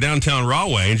 to 4, downtown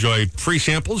Rahway. Enjoy free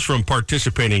samples from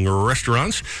participating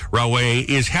restaurants.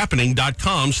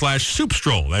 RahwayIsHappening.com/soup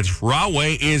stroll. That's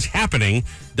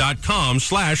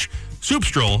RahwayIsHappening.com/soup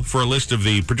stroll for a list of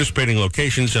the participating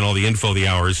locations and all the info, the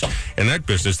hours, and that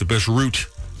business, the best route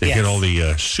to get all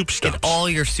the soup stops. Get all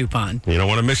your soup on. You don't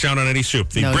want to miss out on any soup.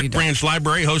 The Brick Branch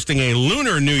Library hosting a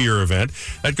Lunar New Year event.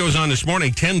 That goes on this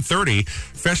morning, 10:30.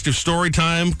 Festive story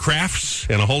time, crafts,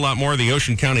 and a whole lot more. The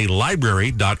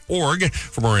OceanCountyLibrary.org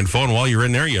for more info. And while you're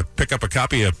in there, you pick up a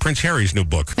copy of Prince Harry's new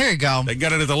book. There you go. They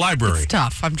got it at the library. It's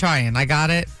tough. I'm trying. I got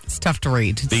it. It's tough to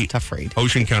read. It's a tough read.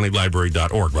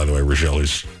 OceanCountyLibrary.org, by the way, Rochelle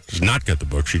does not get the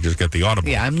book. She just got the Audible.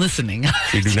 Yeah, I'm listening.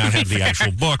 She do not have the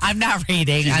actual book. I'm not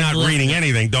reading. She's not reading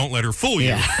anything. Don't let her fool you.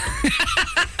 Yeah.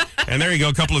 And there you go.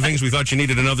 A couple of things we thought you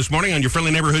needed to know this morning on your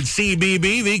friendly neighborhood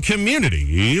CBB, the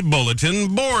Community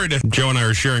Bulletin Board. Joe and I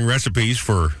are sharing recipes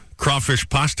for crawfish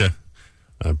pasta.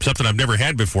 Something I've never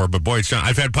had before, but boy,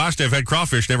 I've had pasta, I've had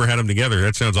crawfish, never had them together.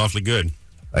 That sounds awfully good.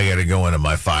 I got to go into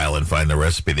my file and find the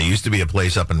recipe. There used to be a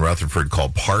place up in Rutherford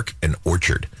called Park and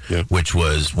Orchard, which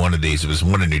was one of these. It was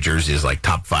one of New Jersey's like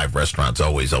top 5 restaurants.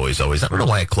 Always. I don't know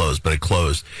why it closed, but it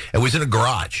closed. It was in a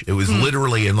garage. It was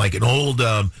literally in like an old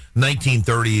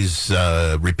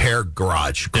 1930s repair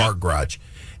garage, car garage,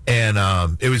 and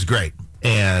it was great.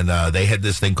 And they had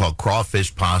this thing called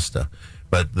crawfish pasta.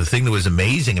 But the thing that was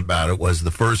amazing about it was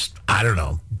the first,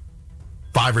 5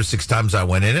 or 6 times I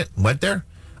went there.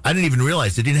 I didn't even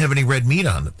realize they didn't have any red meat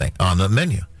on the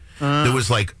menu. There was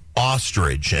like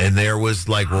ostrich and there was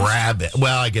like rabbit.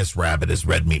 Well, I guess rabbit is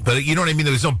red meat, but you know what I mean?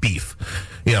 There was no beef.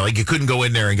 Like you couldn't go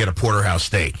in there and get a porterhouse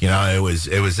steak. It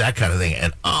was that kind of thing.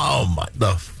 And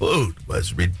the food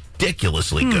was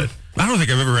ridiculously good. I don't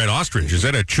think I've ever had ostrich. Is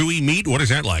that a chewy meat? What is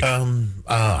that like? I don't know.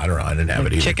 I didn't have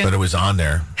it either, chicken? but it was on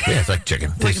there. Yeah, it's like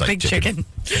chicken. Like a big chicken.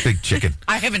 Big chicken.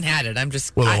 I haven't had it. I'm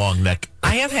just with a long neck.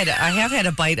 I have had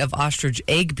a bite of ostrich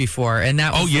egg before, and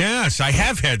that was... Oh, yes. I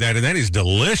have had that, and that is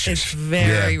delicious. It's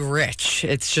very rich.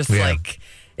 It's just like...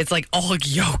 It's like all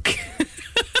yolk.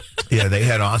 Yeah, they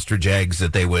had ostrich eggs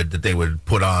that they would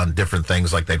put on different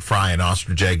things, like they'd fry an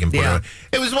ostrich egg and put it on.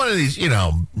 It was one of these,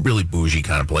 really bougie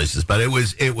kind of places, but it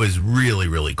was really,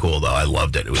 really cool, though. I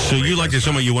loved it. So you liked it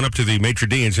so much, you went up to the maitre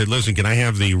d' and said, listen, can I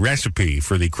have the recipe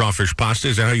for the crawfish pasta?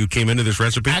 Is that how you came into this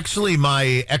recipe? Actually,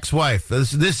 my ex-wife,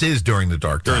 this is during the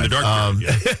dark time. During the dark time,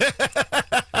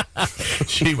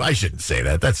 I shouldn't say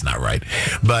that. That's not right.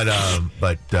 But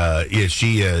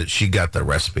she got the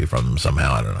recipe from them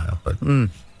somehow. I don't know how, but...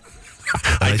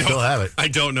 I still have it. I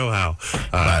don't know how.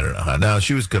 I don't know how. No,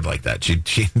 she was good like that. She'd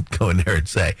go in there and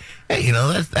say, hey,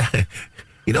 that's that.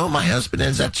 My husband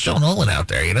is, that's Joe Nolan out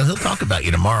there. He'll talk about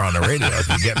you tomorrow on the radio if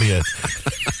you get me a...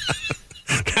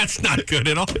 That's not good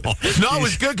at all. No, it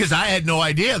was good because I had no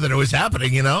idea that it was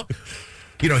happening,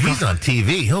 he's on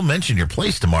TV. He'll mention your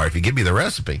place tomorrow if you give me the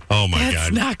recipe. Oh, my God.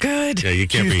 That's not good. Yeah, you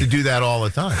can't used to do that all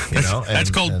the time, That's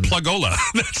called plugola.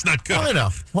 That's not good. Well, I know.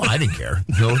 Well, I didn't care.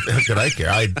 How could I care?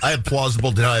 I had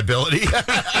plausible deniability.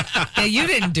 Yeah, you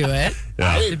didn't do it.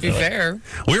 To be fair.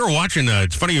 We were watching,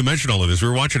 it's funny you mentioned all of this. We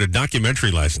were watching a documentary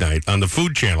last night on the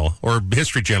Food Channel, or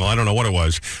History Channel, I don't know what it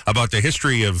was, about the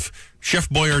history of Chef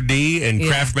Boyardee and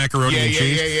Kraft macaroni and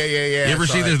cheese. Yeah. You ever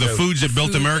see the foods that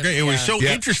built America? It was so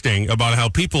interesting about how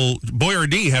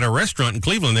Boyardee had a restaurant in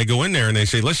Cleveland. They go in there and they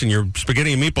say, listen, your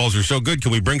spaghetti and meatballs are so good.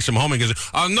 Can we bring some home? And he goes,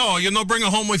 no, bring it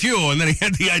home with you. And then he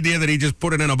had the idea that he just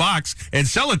put it in a box and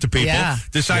sell it to people. Yeah.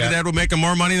 Decided that would make him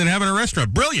more money than having a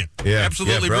restaurant. Brilliant. Yeah.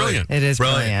 Absolutely brilliant. It is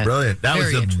brilliant. That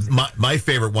was my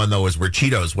favorite one, though, were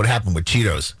Cheetos. What happened with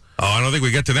Cheetos? Oh, I don't think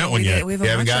we got to that one yet. You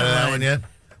haven't got to that one yet?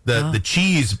 The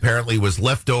cheese apparently was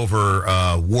leftover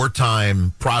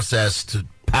wartime processed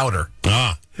powder.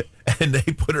 And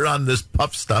they put it on this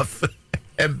puff stuff,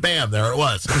 and bam, there it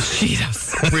was.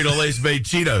 Cheetos. Frito-Lay's made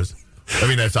Cheetos. I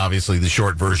mean, that's obviously the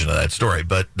short version of that story,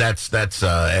 but that's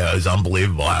it's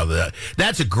unbelievable how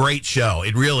that's a great show.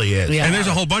 It really is. Yeah. And there's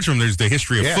a whole bunch of them. There's the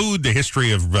history of food, the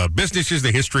history of businesses,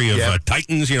 the history of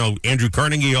titans, Andrew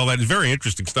Carnegie, all that. It's very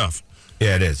interesting stuff.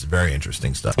 Yeah, it is. Very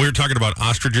interesting stuff. We were talking about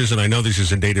ostriches, and I know this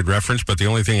is a dated reference, but the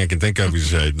only thing I can think of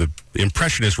is the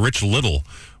impressionist Rich Little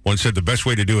once said the best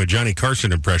way to do a Johnny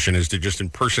Carson impression is to just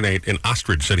impersonate an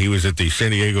ostrich. Said he was at the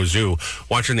San Diego Zoo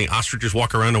watching the ostriches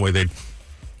walk around the way they'd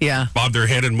bob their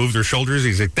head and move their shoulders.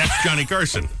 He's like, that's Johnny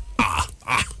Carson.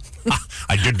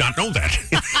 I did not know that.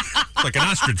 It's like an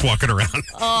ostrich walking around.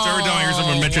 So every time I hear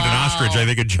someone mention an ostrich, I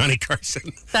think of Johnny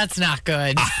Carson. That's not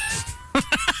good.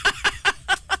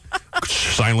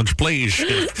 Silence, please.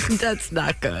 That's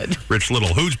not good. Rich Little,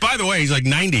 who's, by the way, he's like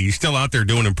 90. He's still out there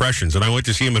doing impressions. And I went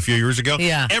to see him a few years ago.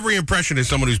 Yeah. Every impression is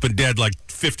someone who's been dead like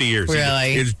 50 years.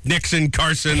 Really? It's Nixon,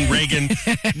 Carson, Reagan.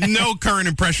 No current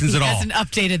impressions at all. He hasn't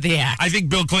updated the act. I think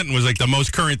Bill Clinton was like the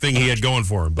most current thing he had going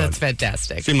for him. That's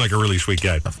fantastic. Seemed like a really sweet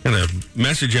guy. And a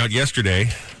message out yesterday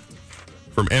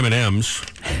from M&M's.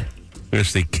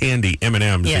 It's the candy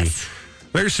M&M's. Yes.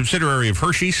 They're a subsidiary of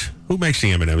Hershey's. Who makes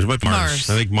the M&Ms? What Mars?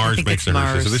 I think Mars makes the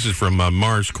Hershey's. So this is from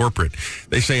Mars Corporate.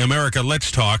 They say, America,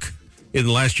 let's talk. In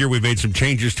the last year, we've made some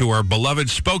changes to our beloved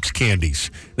Spokes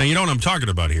candies. Now, you know what I'm talking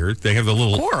about here. They have the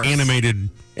little animated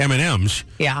M&Ms.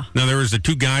 Yeah. Now, there was the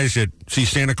two guys that see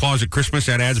Santa Claus at Christmas.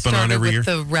 That ad's been on every year.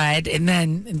 The red and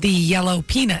then the yellow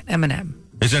peanut M&M.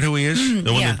 Is that who he is?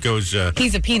 The one yeah. that goes,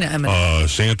 He's a peanut M&M.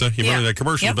 Santa? You remember Yeah. that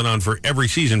commercial's Yep. been on for every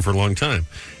season for a long time.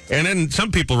 And then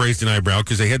some people raised an eyebrow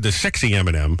because they had the sexy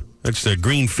M&M. That's the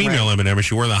green female Right. M&M, and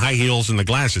she wore the high heels and the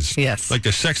glasses. Yes. Like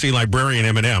the sexy librarian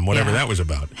M&M, whatever Yeah. that was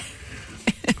about.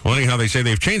 Well, anyhow, they say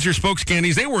they've changed their spokes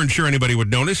candies. They weren't sure anybody would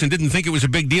notice and didn't think it was a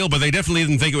big deal, but they definitely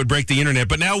didn't think it would break the internet.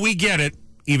 But now we get it.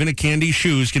 Even a candy's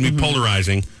shoes can be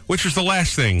polarizing, which was the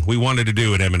last thing we wanted to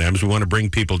do at M&M's. We want to bring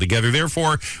people together.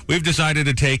 Therefore, we've decided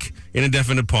to take an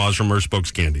indefinite pause from our spokes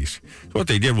candies. So what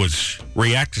they did was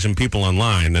react to some people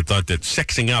online that thought that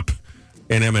sexing up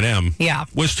an M&M Yeah.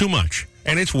 was too much.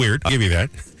 And it's weird. I'll give you that.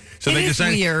 So It is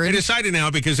weird. They decided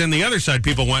now, because then the other side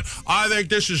people went, I think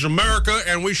this is America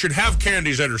and we should have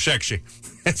candies that are sexy.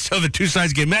 And so the two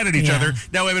sides get mad at each Yeah. other.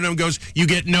 Now M&M goes, you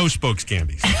get no spokes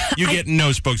candies. You get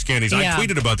no spokes candies. Yeah. I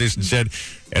tweeted about this and said,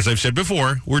 as I've said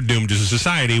before, we're doomed as a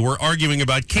society. We're arguing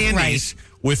about candies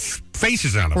with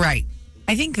faces on them. Right.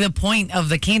 I think the point of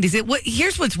the candies,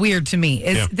 here's what's weird to me,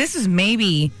 is Yeah. this is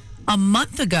maybe a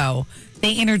month ago,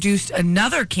 they introduced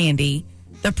another candy,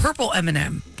 the purple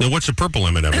M&M. Now, what's a purple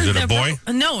M&M? Is it a The boy?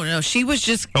 purple- No, she was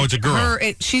just. Oh, it's a girl.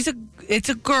 It's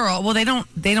a girl. Well,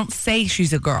 they don't say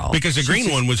she's a girl. Because the She's green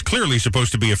just- one was clearly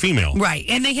supposed to be a female. Right.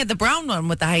 And they had the brown one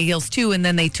with the high heels too, and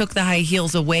then they took the high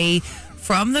heels away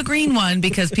from the green one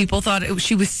because people thought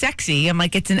she was sexy. I'm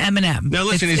like, it's an M&M. Now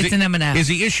listen, it's an M&M. Is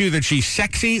the issue that she's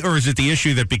sexy, or is it the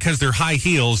issue that because they're high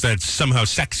heels, that's somehow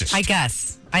sexist? I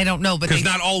guess. I don't know, but Because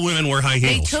not all women wear high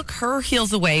they heels. took her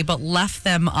heels away, but left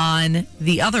them on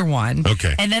the other one.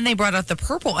 Okay. And then they brought out the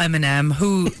purple M&M,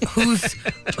 whose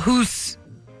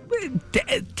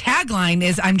tagline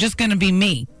is "I'm just going to be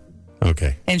me,"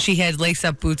 Okay. and she had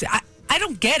lace-up boots. I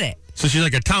don't get it. So she's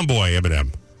like a tomboy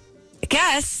M&M. I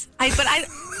guess. I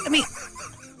mean,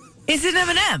 it's an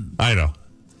M&M. I know.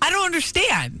 I don't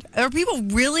understand. Are people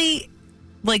really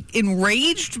like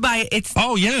enraged by it's?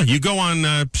 Oh, yeah. You go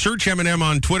on search M&M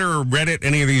on Twitter or Reddit,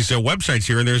 any of these websites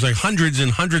here, and there's like hundreds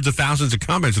and hundreds of thousands of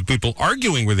comments with people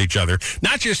arguing with each other,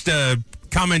 not just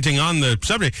commenting on the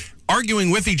subject,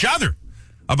 arguing with each other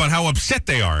about how upset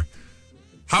they are.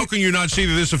 How can you not see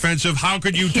that this offensive? How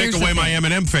could you Here's take the away my thing.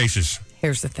 M&M faces?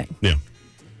 Here's the thing. Yeah.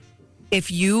 If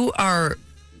you are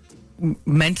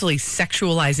mentally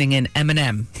sexualizing an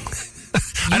M&M,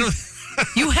 I don't.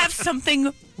 you have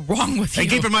something wrong with you. And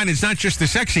keep in mind, it's not just the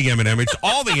sexy M&M; it's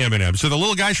all the M&M. So the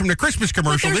little guys from the Christmas But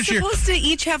commercial they're this year. supposed to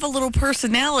each have a little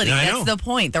personality. I That's know. the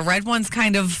point. The red one's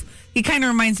he kind of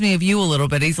reminds me of you a little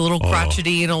bit. He's a little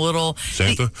crotchety and a little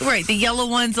Santa? right. The yellow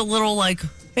one's a little like,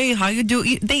 hey, how you do?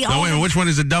 They all. No, wait a minute, which one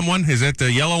is the dumb one? Is that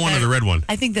the yellow one or the red one?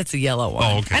 I think that's a yellow one.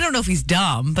 Oh, okay. I don't know if he's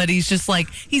dumb, but he's just like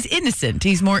he's innocent.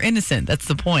 He's more innocent. That's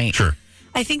the point. Sure.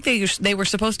 I think they were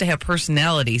supposed to have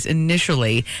personalities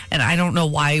initially, and I don't know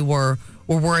why we're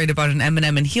worried about an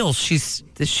M&M in heels. She's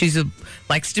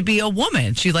likes to be a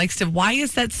woman. She likes to. Why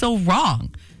is that so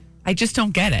wrong? I just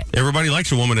don't get it. Everybody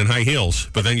likes a woman in high heels,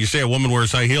 but then you say a woman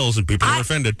wears high heels and people are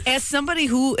offended. As somebody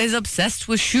who is obsessed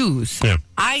with shoes, Yeah.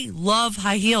 I love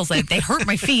high heels. They hurt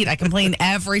my feet. I complain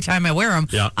every time I wear them.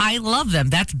 Yeah. I love them.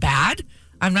 That's bad.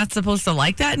 I'm not supposed to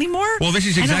like that anymore. Well, this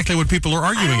is exactly what people are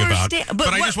arguing don't about. understand. But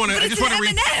I But just want to. but I it's just want an to.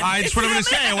 M&M. I It's just what I'm an going to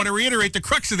say. I M&M. want to reiterate the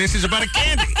crux of this is about a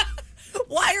candy.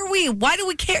 Why do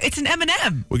we care? It's an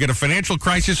M&M. We got a financial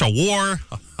crisis, a war,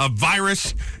 a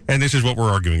virus, and this is what we're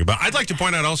arguing about. I'd like to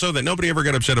point out also that nobody ever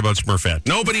got upset about Smurfette.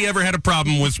 Nobody ever had a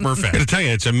problem with Smurfette. I got to tell you,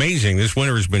 it's amazing. This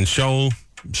winter has been so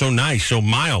nice, so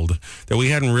mild, that we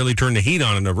hadn't really turned the heat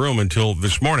on in the room until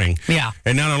this morning. Yeah.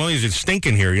 And not only is it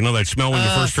stinking here, you know that smell when you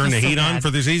first turn the so heat on bad. for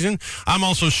the season? I'm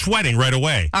also sweating right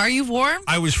away. Are you warm?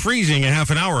 I was freezing a half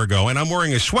an hour ago, and I'm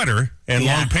wearing a sweater and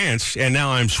Yeah. long pants, and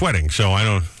now I'm sweating. So I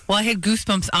don't. Well, I had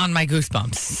goosebumps on my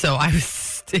goosebumps, so I was.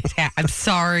 I'm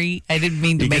sorry. I didn't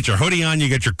mean to You make get your hoodie on, you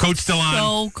get your coat still on.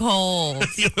 so cold.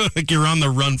 You look like you're on the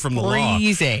run from the law.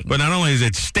 Freezing. But not only is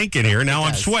it stinking here, now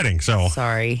I'm does. sweating. So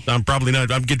Sorry. I'm probably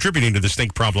not. I'm contributing to the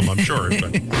stink problem, I'm sure.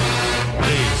 But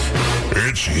please.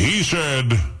 It's He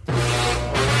Said,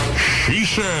 She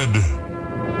Said,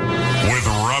 with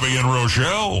Robbie and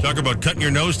Rochelle. Talk about cutting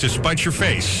your nose to spite your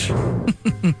face.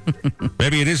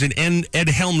 Maybe it is an Ed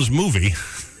Helms movie.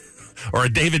 Or a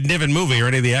David Niven movie, or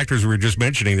any of the actors we were just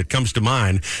mentioning that comes to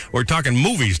mind. We're talking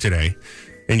movies today.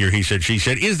 In your He Said, She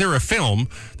Said. Is there a film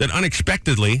that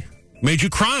unexpectedly made you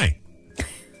cry?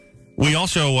 We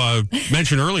also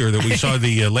mentioned earlier that we saw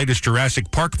the latest Jurassic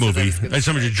Park movie. It's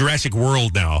Jurassic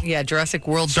World now. Yeah, Jurassic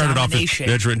World Started Domination.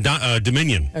 off as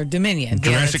Dominion. or Dominion.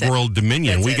 Yeah, Jurassic that's it. World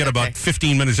Dominion. That's We it, get about okay.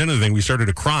 15 minutes into the thing, we started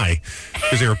to cry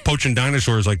because they were poaching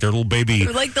dinosaurs like they're little baby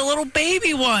They're like the little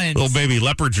baby ones.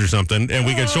 leopards or something, and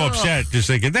we get so upset just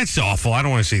thinking, that's awful. I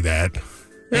don't want to see that.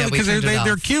 Yeah, we because turned it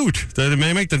they're off. cute. They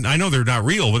make I know they're not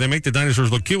real, but they make the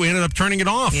dinosaurs look cute. We ended up turning it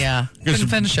off. Yeah, Because couldn't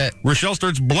finish it. Rochelle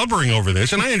starts blubbering over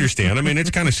this, and I understand. I mean,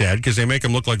 it's kind of sad because they make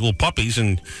them look like little puppies,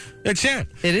 and it's sad.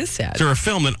 It is sad. Is there a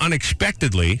film that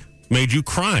unexpectedly made you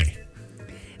cry?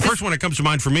 First one that comes to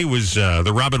mind for me was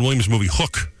the Robin Williams movie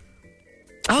Hook.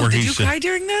 Oh, where did you he's, cry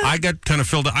during that? I got kind of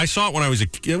filled up. I saw it when I was a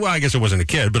kid. Well, I guess I wasn't a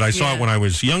kid, but I saw Yeah. it when I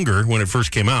was younger, when it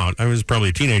first came out. I was probably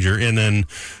a teenager, and then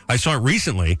I saw it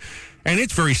recently. And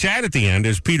it's very sad at the end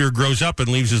as Peter grows up and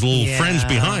leaves his little Yeah. friends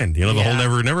behind. You know, the whole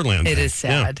Yeah. Neverland It thing. is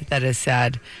sad. That is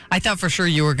sad. I thought for sure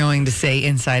you were going to say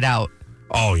Inside Out.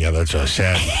 Oh, yeah, that's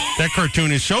sad. That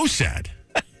cartoon is so sad.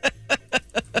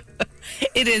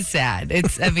 It is sad.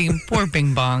 Poor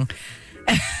Bing Bong.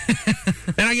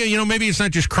 And maybe it's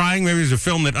not just crying. Maybe it's a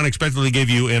film that unexpectedly gave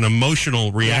you an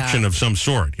emotional reaction Yeah. of some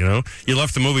sort. You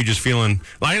left the movie just feeling.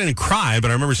 Well, I didn't cry,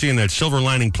 but I remember seeing that Silver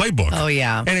Lining Playbook. Oh,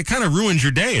 yeah. And it kind of ruins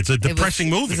your day. It's a depressing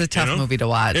movie. It was a tough movie to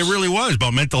watch. It really was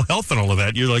about mental health and all of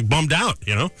that. You're like bummed out.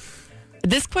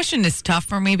 This question is tough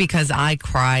for me because I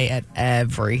cry at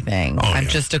everything. I'm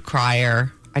just a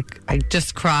crier. I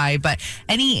just cry. But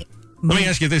Let me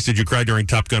ask you this: did you cry during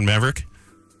Top Gun Maverick?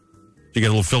 Did you get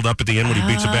a little filled up at the end when he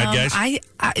beats the bad guys?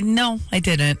 No, I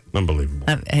didn't. Unbelievable.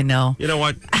 I know. You know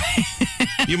what?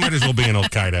 You might as well be in Al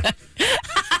Qaeda.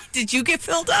 Did you get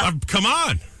filled up? Come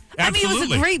on. Absolutely. I mean, it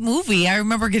was a great movie. I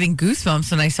remember getting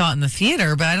goosebumps when I saw it in the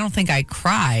theater, but I don't think I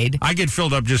cried. I get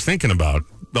filled up just thinking about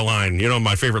the line,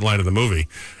 my favorite line of the movie.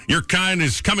 Your kind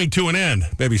is coming to an end.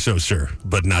 Maybe so, sir,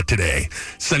 but not today.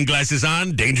 Sunglasses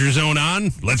on, danger zone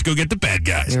on. Let's go get the bad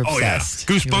guys. You're Oh, yeah. obsessed.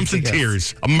 Goosebumps You're and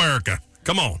tears. America.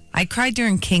 Come on. I cried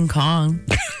during King Kong.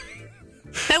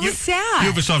 That was sad. You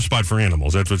have a soft spot for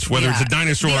animals. That's whether it's a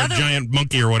dinosaur or a giant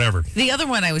monkey or whatever. The other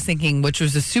one I was thinking, which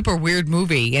was a super weird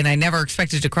movie, and I never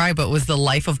expected to cry, but was The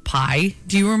Life of Pi.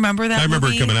 Do you remember that I remember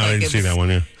movie? it coming out. I didn't see that one,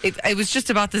 yeah. It was just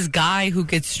about this guy who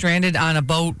gets stranded on a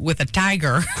boat with a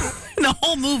tiger. The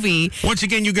whole movie. Once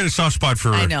again, you get a soft spot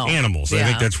for animals. I Yeah.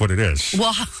 think that's what it is.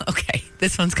 Well, okay.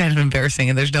 This one's kind of embarrassing,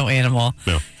 and there's no animal.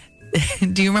 No.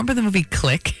 Do you remember the movie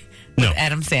Click? No. With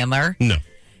Adam Sandler? No.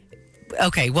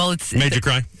 Okay, well, it's... Made you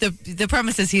cry? The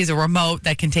premise is he has a remote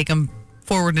that can take him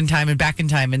forward in time and back in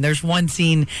time, and there's one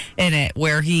scene in it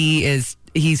where he's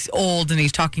old and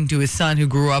he's talking to his son who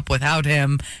grew up without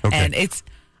him, and it's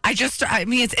an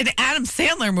Adam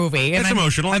Sandler movie. And It's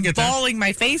emotional. I get that. I'm bawling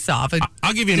my face off.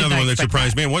 I'll give you another one that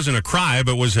surprised me. It wasn't a cry,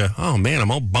 but was oh man, I'm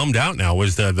all bummed out now.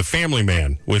 Was the Family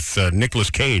Man with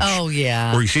Nicolas Cage? Oh,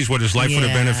 yeah. Where he sees what his life would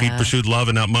have been if he'd pursued love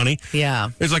and not money. Yeah.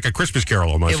 It's like a Christmas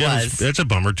Carol almost. It was. That's a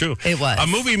bummer too. It was. A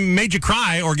movie made you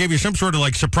cry or gave you some sort of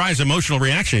like surprise emotional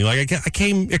reaction. Like I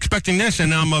came expecting this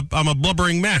and now I'm a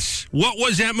blubbering mess. What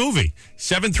was that movie?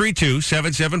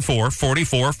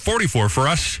 732-774-4444. For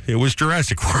us, it was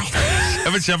Jurassic World.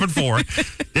 774.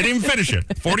 Didn't even finish it.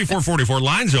 4444.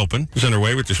 Lines open. Is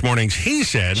underway with this morning's He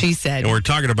Said. She Said. And we're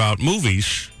talking about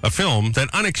movies, a film that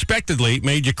unexpectedly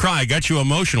made you cry, got you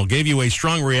emotional, gave you a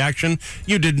strong reaction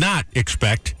you did not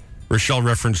expect. Rochelle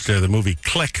referenced the movie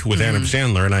Click with Adam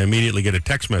Sandler, and I immediately get a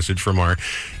text message from our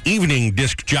evening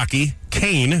disc jockey,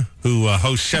 Kane, who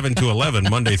hosts 7 to 11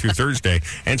 Monday through Thursday,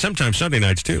 and sometimes Sunday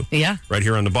nights too. Yeah. Right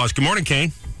here on The Boss. Good morning,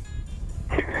 Kane.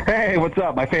 Hey, what's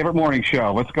up? My favorite morning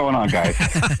show. What's going on, guys?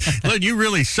 Look, you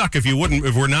really suck if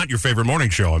we're not your favorite morning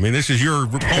show. I mean, this is your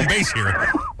home base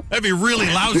here. That'd be really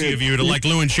lousy of you to like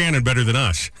Lou and Shannon better than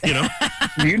us,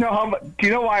 Do you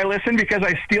know why I listen? Because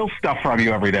I steal stuff from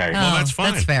you every day. Well, that's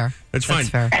fine. That's fair. That's fine.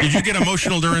 Fair. Did you get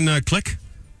emotional during the Click?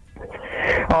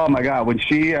 Oh my God! When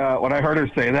I heard her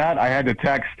say that, I had to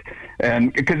text,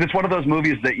 and because it's one of those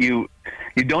movies that you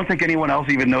don't think anyone else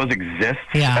even knows exists.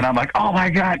 Yeah. And I'm like, oh my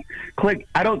God, Click!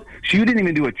 You didn't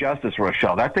even do it justice,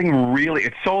 Rochelle. That thing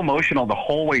it's so emotional the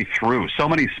whole way through. So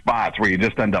many spots where you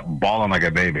just end up bawling like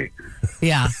a baby.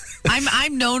 Yeah.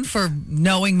 I'm known for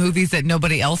knowing movies that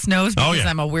nobody else knows because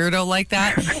I'm a weirdo like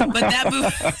that. But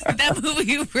that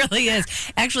movie really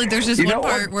is. Actually, there's this one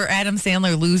part where Adam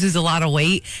Sandler loses a lot of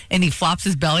weight and he flops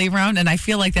his belly around, and I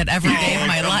feel like that every day of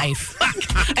my life.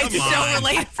 It's so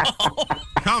relatable.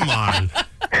 Come on.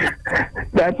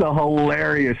 That's a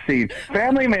hilarious scene.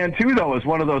 Family Man 2, though, is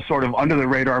one of those sort of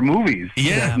under-the-radar movies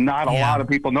that not a lot of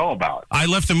people know about. I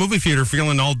left the movie theater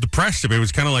feeling all depressed. It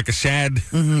was kind of like a sad,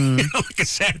 like a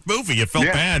sad movie. It felt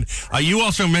bad. You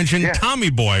also mentioned Tommy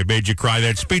Boy made you cry.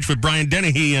 That speech with Brian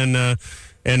Dennehy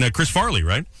and Chris Farley,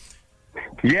 right?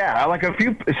 Yeah, like a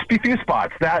few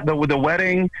spots. That the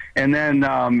wedding, and then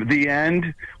the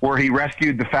end where he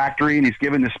rescued the factory and he's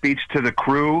giving the speech to the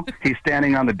crew. He's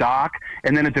standing on the dock,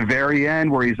 and then at the very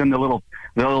end where he's in the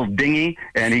little dinghy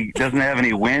and he doesn't have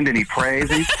any wind and he prays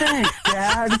and he thanks,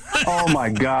 Dad. Oh my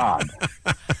God!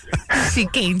 You see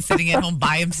Kane sitting at home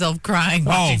by himself crying,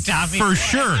 watching Tommy. For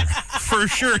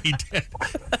sure he did.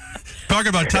 Talking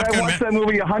about Top Gun. I watched that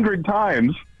movie 100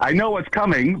 times. I know what's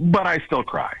coming, but I still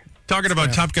cry. Talking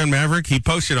about Top Gun Maverick, he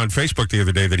posted on Facebook the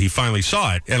other day that he finally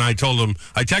saw it. And I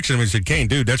texted him and said, Kane,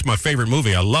 dude, that's my favorite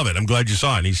movie. I love it. I'm glad you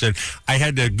saw it. And he said, I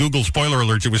had to Google spoiler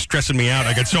alerts. It was stressing me out.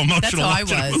 I got so emotional. That's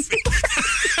how I was.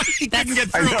 He couldn't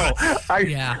get through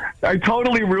it. I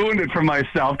totally ruined it for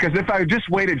myself because if I just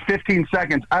waited 15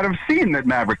 seconds, I'd have seen that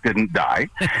Maverick didn't die.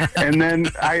 And then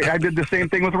I did the same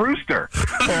thing with Rooster.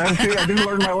 I didn't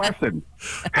learn my lesson.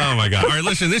 Oh, my God. All right,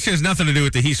 listen, this has nothing to do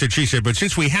with the he said, she said, but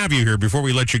since we have you here, before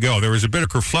we let you go, there was a bit of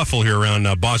kerfluffle here around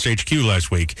Boss HQ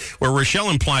last week where Rochelle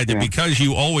implied that because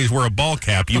you always wear a ball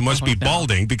cap, you must be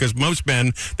balding because most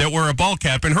men that wear a ball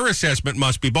cap, in her assessment,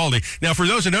 must be balding. Now, for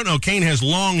those who don't know, Kane has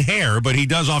long hair, but he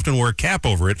does often wear a cap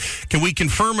over it. Can we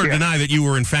confirm or deny that you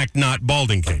were, in fact, not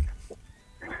balding, Kane?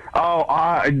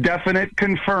 Oh, definite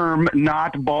confirm,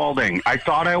 not balding. I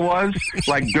thought I was,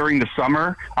 like during the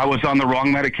summer, I was on the wrong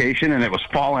medication and it was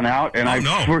falling out. And I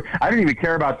didn't even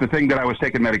care about the thing that I was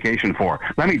taking medication for.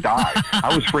 Let me die.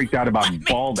 I was freaked out about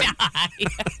balding.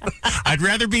 I'd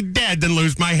rather be dead than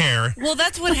lose my hair. Well,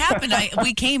 that's what happened.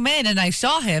 We came in and I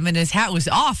saw him and his hat was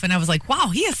off. And I was like, wow,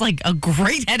 he has like a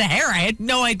great head of hair. I had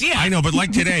no idea. I know, but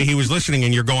like today, he was listening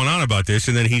and you're going on about this.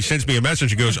 And then he sends me a message.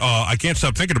 He goes, I can't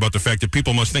stop thinking about the fact that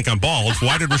people must think I'm bald.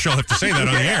 Why did Rochelle have to say that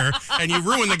on the air? And you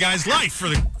ruined the guy's life for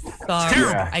the. It's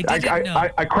terrible. Yeah. I didn't know.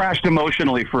 I crashed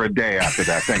emotionally for a day after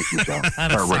that. Thanks, Michelle.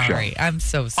 I'm sorry. I'm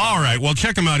so sorry. All right. Well,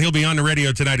 check him out. He'll be on the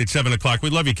radio tonight at 7 o'clock.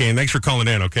 We love you, Kane. Thanks for calling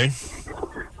in, okay?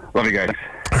 Love you guys.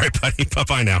 All right, buddy.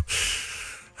 Bye-bye now.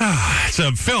 It's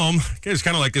a film. It's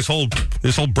kind of like this whole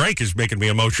break is making me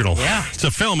emotional. Yeah. It's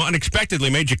a film unexpectedly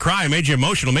made you cry, made you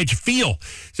emotional, made you feel.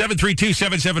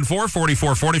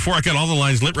 732-774-4444. I got all the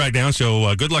lines lit right now,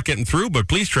 so good luck getting through, but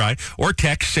please try. Or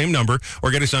text, same number,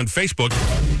 or get us on Facebook.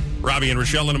 Robbie and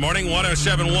Rochelle in the morning,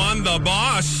 107.1, The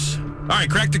Boss. All right,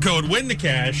 crack the code, win the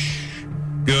cash.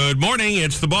 Good morning,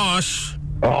 it's The Boss.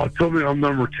 Oh, tell me I'm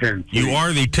number 10. Please. You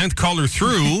are the 10th caller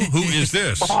through. Who is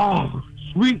this? Oh,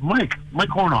 sweet. Mike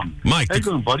Hornung. Mike. How you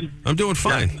doing, buddy? I'm doing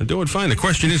fine. Yeah. I'm doing fine. The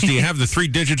question is, do you have the 3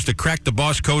 digits to crack the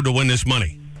boss code to win this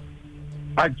money?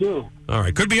 I do. All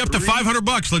right. Could be up to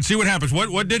 $500. Let's see what happens.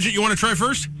 What digit you want to try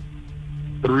first?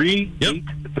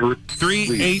 383.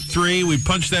 383. We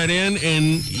punch that in,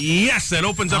 and yes, that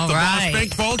opens up the boss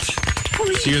bank, folks.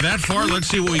 So you're that far. Let's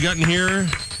see what we got in here.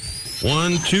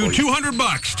 $200.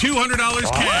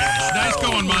 $200 cash. Nice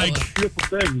going, Mike.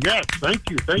 Beautiful thing. Yes, thank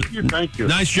you.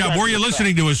 Nice job. Where are you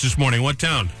listening to us this morning? What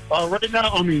town? Right now,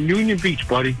 I'm in Union Beach,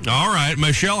 buddy. All right.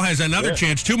 Michelle has another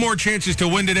chance. 2 more chances to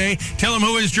win today. Tell him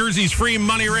who is Jersey's free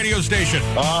money radio station.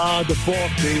 The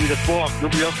boss, baby. The boss.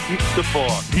 Nobody else keeps the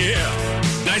boss. Yeah.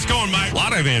 Nice going, Mike. A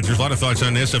lot of answers, a lot of thoughts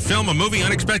on this. A film, a movie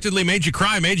unexpectedly made you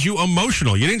cry, made you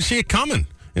emotional. You didn't see it coming.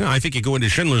 You know, I think you go into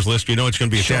Schindler's List, you know it's going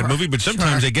to be a sad movie, but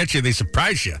sometimes they get you, they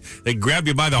surprise you. They grab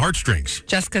you by the heartstrings.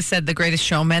 Jessica said The Greatest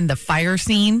Showman, the fire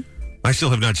scene. I still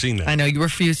have not seen that. I know, you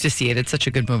refuse to see it. It's such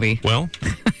a good movie. Well?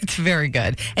 It's very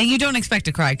good. And you don't expect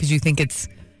to cry because you think it's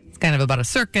kind of about a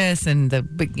circus and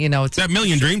it's... That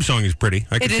Million Dream song is pretty.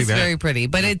 I can see that. It is very pretty,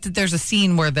 but there's a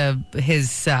scene where the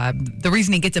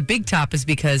reason he gets a big top is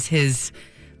because his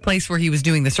place where he was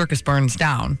doing the circus burns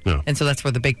down. Yeah. And so that's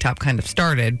where the big top kind of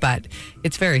started, but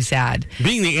it's very sad.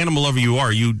 Being the animal lover you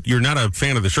are, you're not a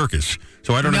fan of the circus.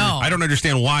 So I don't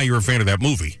understand why you're a fan of that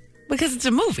movie. Because it's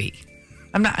a movie.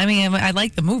 I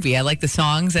like the movie. I like the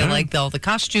songs. I like all the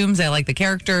costumes. I like the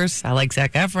characters. I like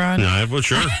Zac Efron. Yeah, well,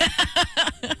 sure.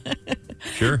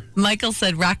 Sure. Michael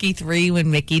said Rocky 3 when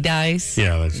Mickey dies.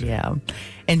 Yeah, that's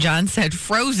And John said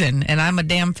Frozen, and I'm a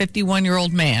damn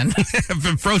 51-year-old man.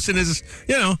 Frozen is,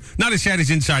 not as sad as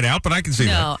Inside Out, but I can see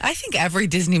that. No, I think every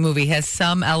Disney movie has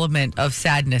some element of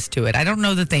sadness to it. I don't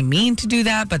know that they mean to do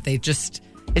that, but it's just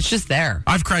there.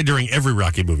 I've cried during every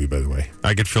Rocky movie, by the way.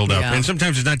 I get filled up. And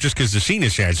sometimes it's not just because the scene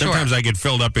is sad. Sometimes I get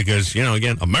filled up because,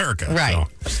 again, America. Right. So.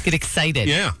 Just get excited.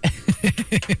 Yeah.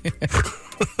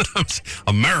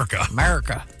 America.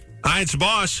 Hi, it's the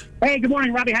boss. Hey, good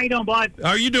morning, Robbie. How you doing, bud? How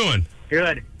are you doing?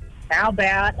 Good. How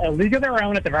about A League of Their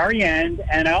Own at the very end?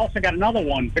 And I also got another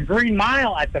one, The Green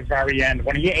Mile at the very end,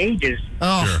 when he ages.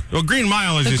 Oh, Sure. Well, Green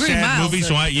Mile is The a Green sad Mile's movie,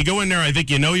 so you go in there, I think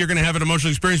you know you're going to have an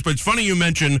emotional experience, but it's funny you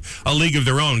mention A League of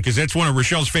Their Own, because that's one of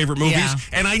Rochelle's favorite movies, Yeah.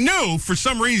 and I knew, for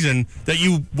some reason, that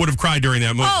you would have cried during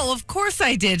that movie. Oh, of course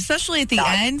I did. Especially at the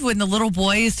end when the little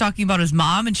boy is talking about his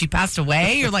mom and she passed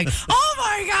away. You're like, oh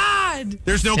my God.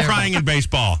 There's no Terrible. crying in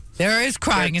baseball. There is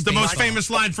crying It's in the most baseball. famous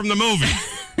line from the movie.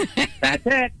 That's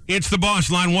it. It's the boss,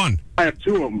 line 1. I have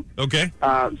two of them. Okay.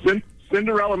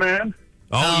 Cinderella Man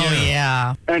Oh,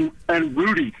 yeah. and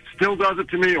Rudy still does it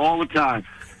to me all the time.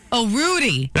 Oh,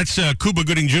 Rudy. That's Cuba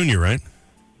Gooding Jr., right?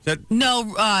 Is that, No,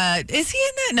 is he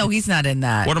in that? No, he's not in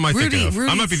that. what am I thinking of?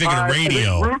 I might be thinking of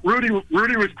Radio. Rudy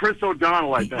was Chris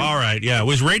O'Donnell, I think. All right, yeah.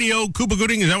 Was Radio Cuba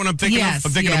Gooding? Is that what I'm thinking Yes, of?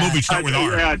 I'm thinking of yes. movies start with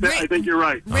R. Yeah, I think you're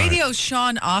right. Radio's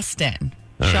Sean Austin.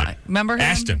 right. Remember him?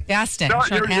 Astin. Astin. No,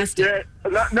 Sean Astin.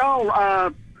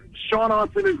 Sean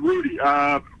Austin is Rudy.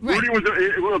 Rudy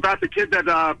was about the kid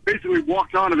that basically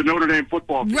walked on to the Notre Dame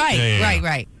football team. Right, Yeah.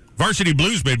 right. Varsity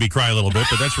Blues made me cry a little bit,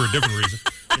 but that's for a different reason.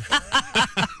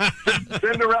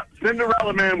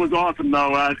 Cinderella Man was awesome,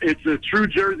 though. It's a true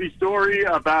Jersey story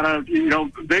about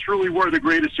they truly were the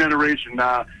greatest generation.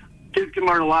 Kids can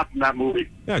learn a lot from that movie.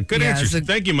 Yeah, good Yeah, answers. it's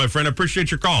a- Thank you, my friend. I appreciate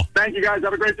your call. Thank you, guys.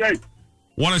 Have a great day.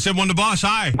 107 The Boss,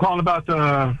 hi. I'm calling about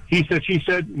the He Said, She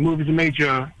Said movies that made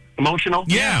you emotional.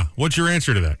 Yeah, what's your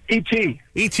answer to that? E.T.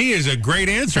 E.T. is a great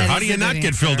answer. That How is do you a not good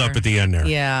get filled answer. up at the end there?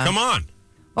 Yeah. Come on.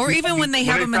 Or even when they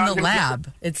have him in the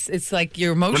lab. It's like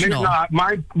you're emotional.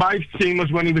 My scene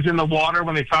was when he was in the water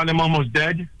when they found him almost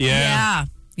dead. Yeah.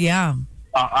 Yeah.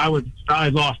 I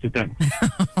lost it then.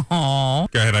 Aw.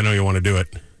 Go ahead. I know you want to do it.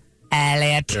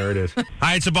 Elliot. There it is.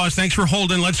 Hi, it's the boss. Thanks for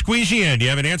holding. Let's squeeze you in. Do you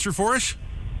have an answer for us?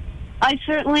 I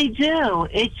certainly do.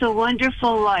 It's a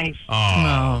wonderful life.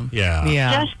 Oh, yeah.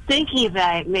 Yeah. Just thinking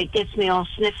about it gets me all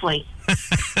sniffly.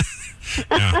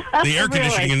 Yeah. The air Really?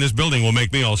 conditioning in this building will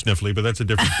make me all sniffly, but that's a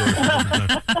different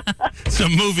story. It's a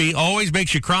movie, always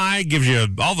makes you cry, gives you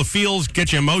all the feels,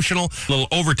 gets you emotional, a little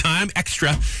overtime,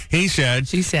 extra. He said.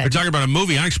 She said. We're talking about a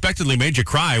movie unexpectedly made you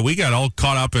cry. We got all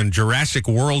caught up in Jurassic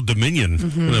World Dominion.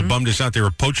 And it bummed us out. They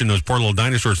were poaching those poor little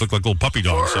dinosaurs, look like little puppy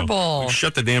dogs. Horrible. So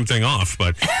shut the damn thing off.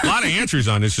 But a lot of answers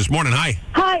on this morning. Hi.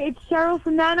 Hi, it's Cheryl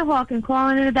from Nanahauk and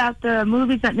calling in about the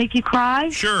movies that make you cry.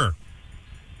 Sure.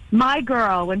 My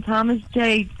Girl, when Thomas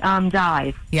J.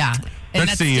 died. Yeah. And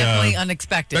that's definitely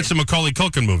unexpected. That's the Macaulay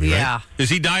Culkin movie, Yeah. right? Does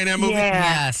he die in that movie?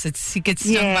 Yeah. Yes, he gets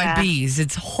stung Yeah. by bees.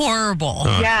 It's horrible.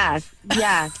 Yes.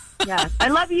 I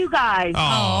love you guys.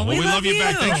 Oh, well, we love you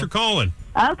back. you. Thanks for calling.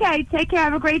 Okay, take care.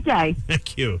 Have a great day.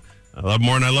 Thank you. I love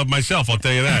more than I love myself, I'll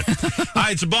tell you that.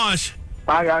 Hi, it's the boss.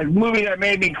 The movie that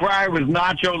made me cry was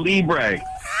Nacho Libre.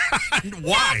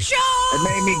 Why? It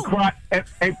made me cry.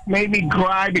 It made me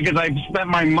cry because I spent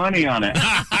my money on it.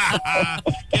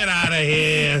 Get out of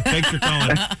here. Thanks for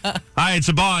calling. Hi, it's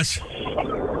the boss.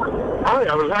 Hi,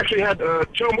 I was actually had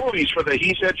two movies for the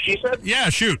He Said, She Said. Yeah,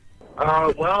 shoot.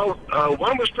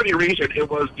 One was pretty recent. It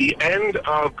was the end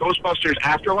of Ghostbusters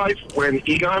Afterlife when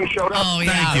Egon showed up. Oh,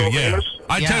 yeah. Thank you. Yeah. Famous.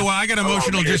 I tell you what, I got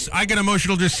emotional. I got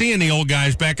emotional just seeing the old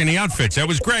guys back in the outfits. That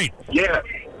was great. Yeah,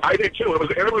 I did too.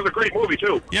 It was a great movie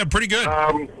too. Yeah, pretty good.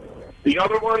 The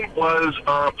other one was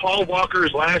Paul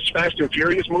Walker's last Fast and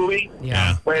Furious movie.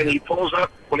 Yeah. When he pulls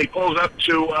up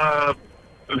to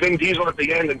Vin Diesel at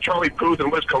the end and Charlie Puth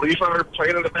and Wiz Khalifa are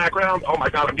playing in the background. Oh my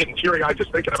God, I'm getting teary-eyed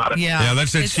just thinking about it. Yeah,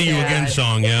 that's that It's "See You Again" sad.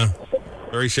 song. Yeah,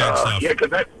 very sad stuff. Yeah, because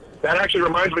that actually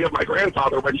reminds me of my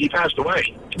grandfather when he passed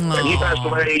away. And he passed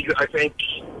away, I think,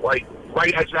 like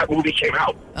right as that movie came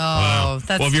out. Oh,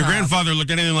 that's Well, if your tough. grandfather looked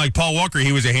anything like Paul Walker,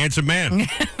 he was a handsome man.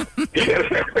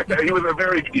 He was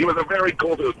a very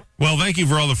cool dude. Well, thank you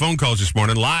for all the phone calls this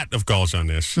morning. A lot of calls on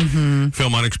this.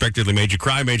 Film unexpectedly made you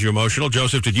cry, made you emotional.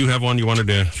 Joseph, did you have one you wanted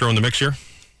to throw in the mix here?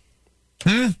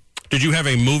 Did you have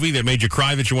a movie that made you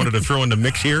cry that you wanted to throw in the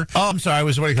mix here? Oh, I'm sorry.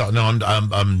 What do you call it? No,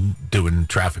 I'm doing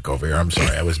traffic over here. I'm sorry.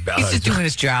 He's just doing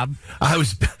his job. I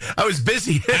was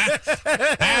busy.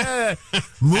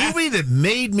 Movie that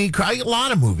made me cry. A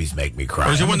lot of movies make me cry.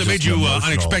 Or is it I'm one that just made you emotional.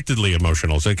 unexpectedly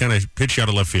emotional? So it kind of hits you out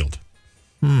of left field.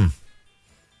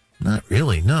 Not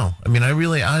really. No. I mean, a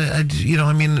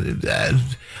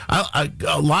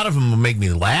lot of them will make me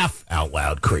laugh out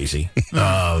loud crazy.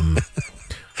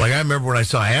 Like I remember when I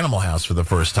saw Animal House for the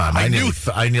first time. I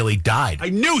nearly died. I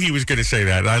knew he was going to say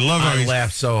that. I love how I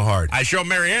laughed so hard. I showed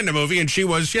Marianne the movie, and she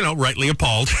was, rightly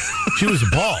appalled. She was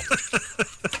appalled.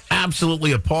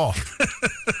 Absolutely appalled.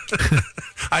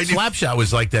 Slapshot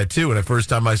was like that, too. And the first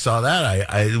time I saw that,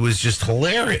 it was just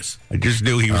hilarious. I just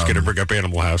knew he was going to bring up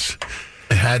Animal House.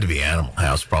 It had to be Animal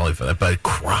House, probably, for that. But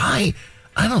cry?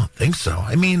 I don't think so.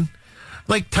 I mean,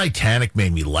 like Titanic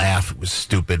made me laugh. It was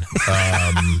stupid.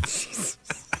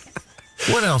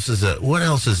 What else is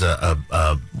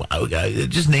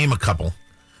just name a couple.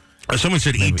 Someone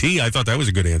said E.T. I thought that was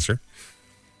a good answer.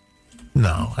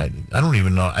 No, I don't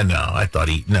even know. I thought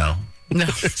no.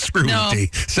 Screw E.T.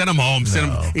 Send him home.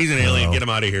 He's an alien. Get him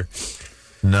out of here.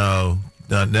 No.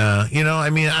 You know, I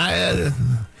mean,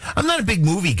 I'm not a big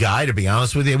movie guy, to be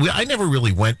honest with you. I never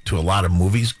really went to a lot of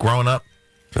movies growing up.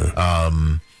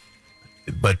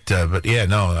 But yeah,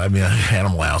 no, I mean,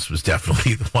 Animal House was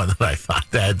definitely the one that I thought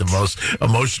that had the most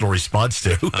emotional response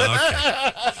to.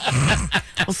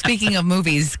 Well, speaking of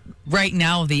movies, right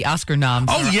now the Oscar noms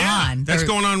are on. That's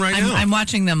going on right now. I'm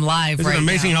watching them live right now. Isn't it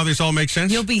amazing how this all makes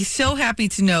sense? You'll be so happy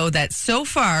to know that so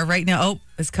far right now,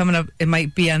 it's coming up. It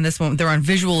might be on this one. They're on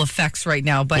visual effects right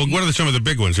now. But what are some of the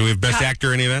big ones? Do we have Best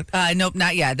Actor, any of that? Nope,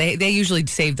 not yet. They usually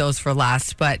save those for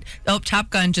last. But Top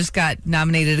Gun just got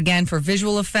nominated again for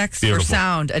visual effects, for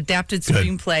sound, adapted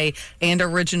screenplay, and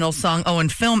original song. Oh,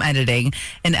 and film editing.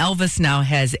 And Elvis now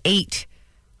has 8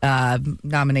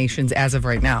 nominations as of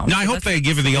right now. Now, I hope they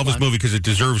give it the Elvis movie because it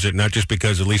deserves it, not just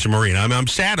because of Lisa Marie. I mean, I'm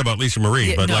sad about Lisa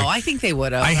Marie, but I think they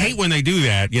would have. I hate when they do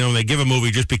that. You know, they give a movie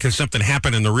just because something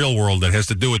happened in the real world that has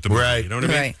to do with the movie. Right. You know what I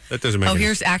mean? Right. That doesn't make sense.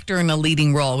 Here's actor in a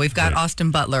leading role. We've got Austin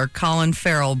Butler, Colin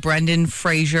Farrell, Brendan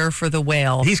Fraser for The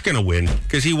Whale. He's going to win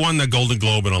because he won the Golden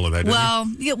Globe and all of that.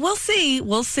 Well, yeah, we'll see.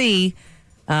 We'll see.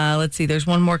 Let's see. There's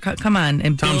one more. Come on.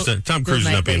 And Tom Cruise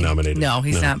is not being nominated. No,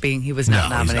 he's not being. He was not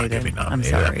nominated. He's not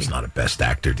nominated. I'm sorry. It's not a Best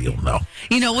Actor deal. No.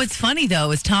 You know what's funny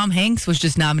though is Tom Hanks was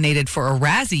just nominated for a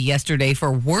Razzie yesterday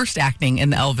for worst acting in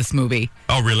the Elvis movie.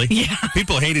 Oh, really? Yeah.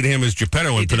 People hated him as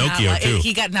Geppetto in Pinocchio too.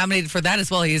 He got nominated for that as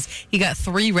well. He got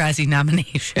 3 Razzie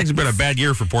nominations. It's been a bad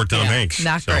year for poor Tom Hanks.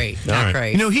 Not great.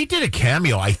 You know, he did a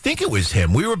cameo. I think it was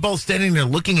him. We were both standing there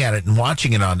looking at it and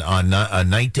watching it on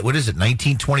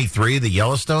 1923, the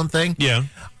Yellowstone thing. Yeah.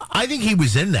 I think he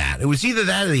was in that. It was either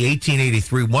that or the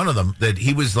 1883, one of them, that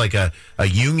he was like a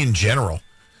Union general.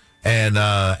 And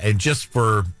just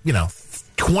for,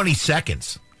 20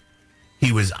 seconds,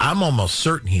 I'm almost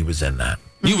certain he was in that.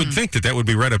 You would think that would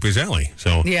be right up his alley.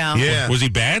 So yeah. Was he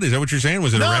bad? Is that what you're saying?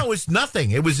 Was it? No, it was nothing.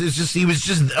 He was just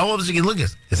all of a sudden, look,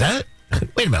 is that?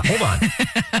 Wait a minute, hold on.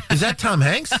 Is that Tom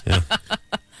Hanks?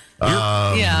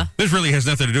 Yeah. This really has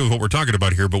nothing to do with what we're talking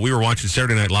about here, but we were watching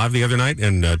Saturday Night Live the other night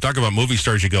and talk about movie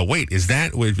stars. You go, wait, is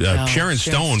that with Sharon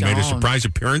Stone made a surprise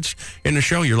appearance in the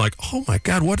show? You're like, oh my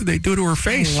God, what did they do to her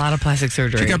face? A lot of plastic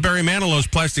surgery. She got Barry Manilow's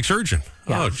plastic surgeon.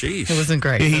 Yeah. Oh, geez. It wasn't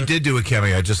great. Yeah, he did do a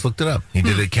cameo. I just looked it up. He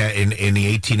did it in the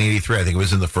 1883. I think it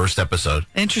was in the first episode.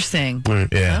 Interesting.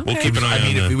 Yeah. Okay. We'll keep an eye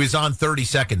on if he was on 30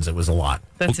 seconds, it was a lot.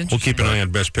 That's We'll keep an eye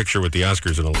on Best Picture with the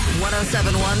Oscars in a little.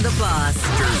 107.1 The Boss.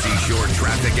 Jersey Shore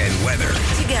traffic and weather.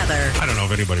 Together. I don't know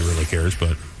if anybody really cares,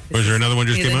 but was there another one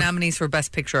just came the up? nominees for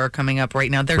Best Picture are coming up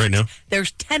right now.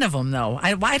 There's 10 of them, though.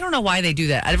 I don't know why they do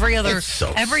that. Every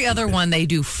other one, they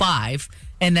do 5.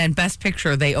 And then Best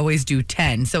Picture, they always do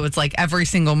 10. So it's like every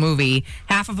single movie,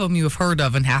 half of them you have heard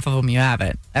of and half of them you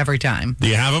haven't every time. Do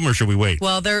you have them or should we wait?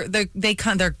 Well, they're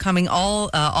coming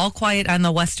all Quiet on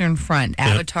the Western Front,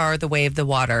 Avatar, The Way of the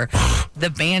Water,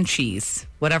 The Banshees,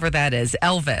 whatever that is,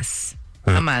 Elvis.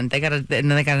 Come on, they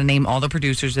gotta name all the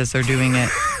producers as they're doing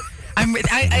it.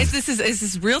 This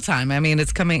is real time. I mean,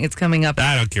 it's coming up.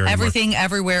 I don't care anymore. Everything,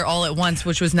 Everywhere, All at Once,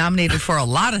 which was nominated for a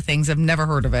lot of things. I've never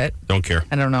heard of it. Don't care.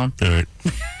 I don't know. All right.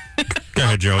 Go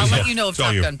ahead, Joe. I'll let you know if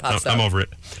Top Gun pops up. I'm over it.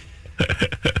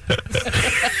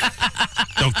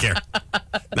 Don't care.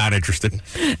 Not interested.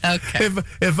 Okay.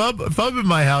 If I'm in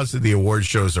my house at the award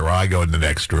shows, or I go in the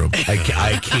next room,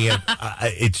 I can't.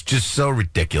 It's just so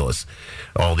ridiculous.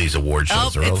 All these award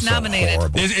shows are it's so nominated.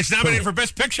 horrible. It's nominated for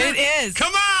Best Picture? It is.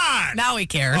 Come on! Now he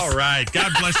cares. All right.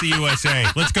 God bless the USA.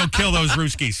 Let's go kill those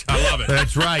Ruskies. I love it.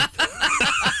 That's right.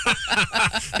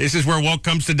 This is where woke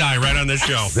comes to die, right on this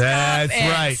show. That's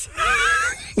right.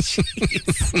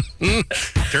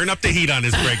 Turn up the heat on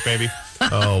this break, baby.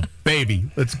 Oh,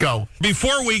 baby. Let's go.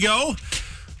 Before we go,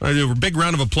 I do a big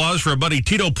round of applause for our buddy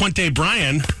Tito Puente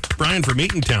Brian from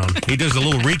Eatontown. He does a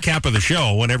little recap of the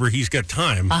show whenever he's got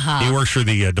time. He works for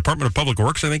the Department of Public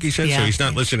Works, I think he said, so he's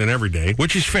not listening every day,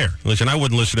 which is fair. Listen, I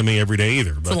wouldn't listen to me every day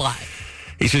either. But it's a lie.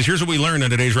 He says, here's what we learned on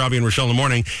today's Robbie and Rochelle in the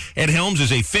Morning. Ed Helms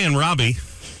is a thin Robbie.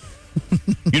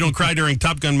 You don't cry during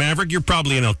Top Gun Maverick, you're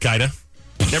probably in Al-Qaeda.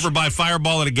 Never buy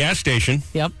Fireball at a gas station.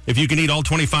 Yep. If you can eat all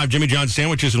 25 Jimmy John's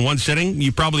sandwiches in one sitting,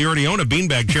 you probably already own a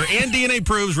beanbag chair. And DNA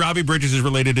proves Robbie Bridges is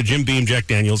related to Jim Beam, Jack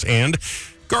Daniels, and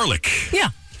garlic. Yeah.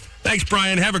 Thanks,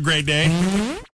 Brian. Have a great day.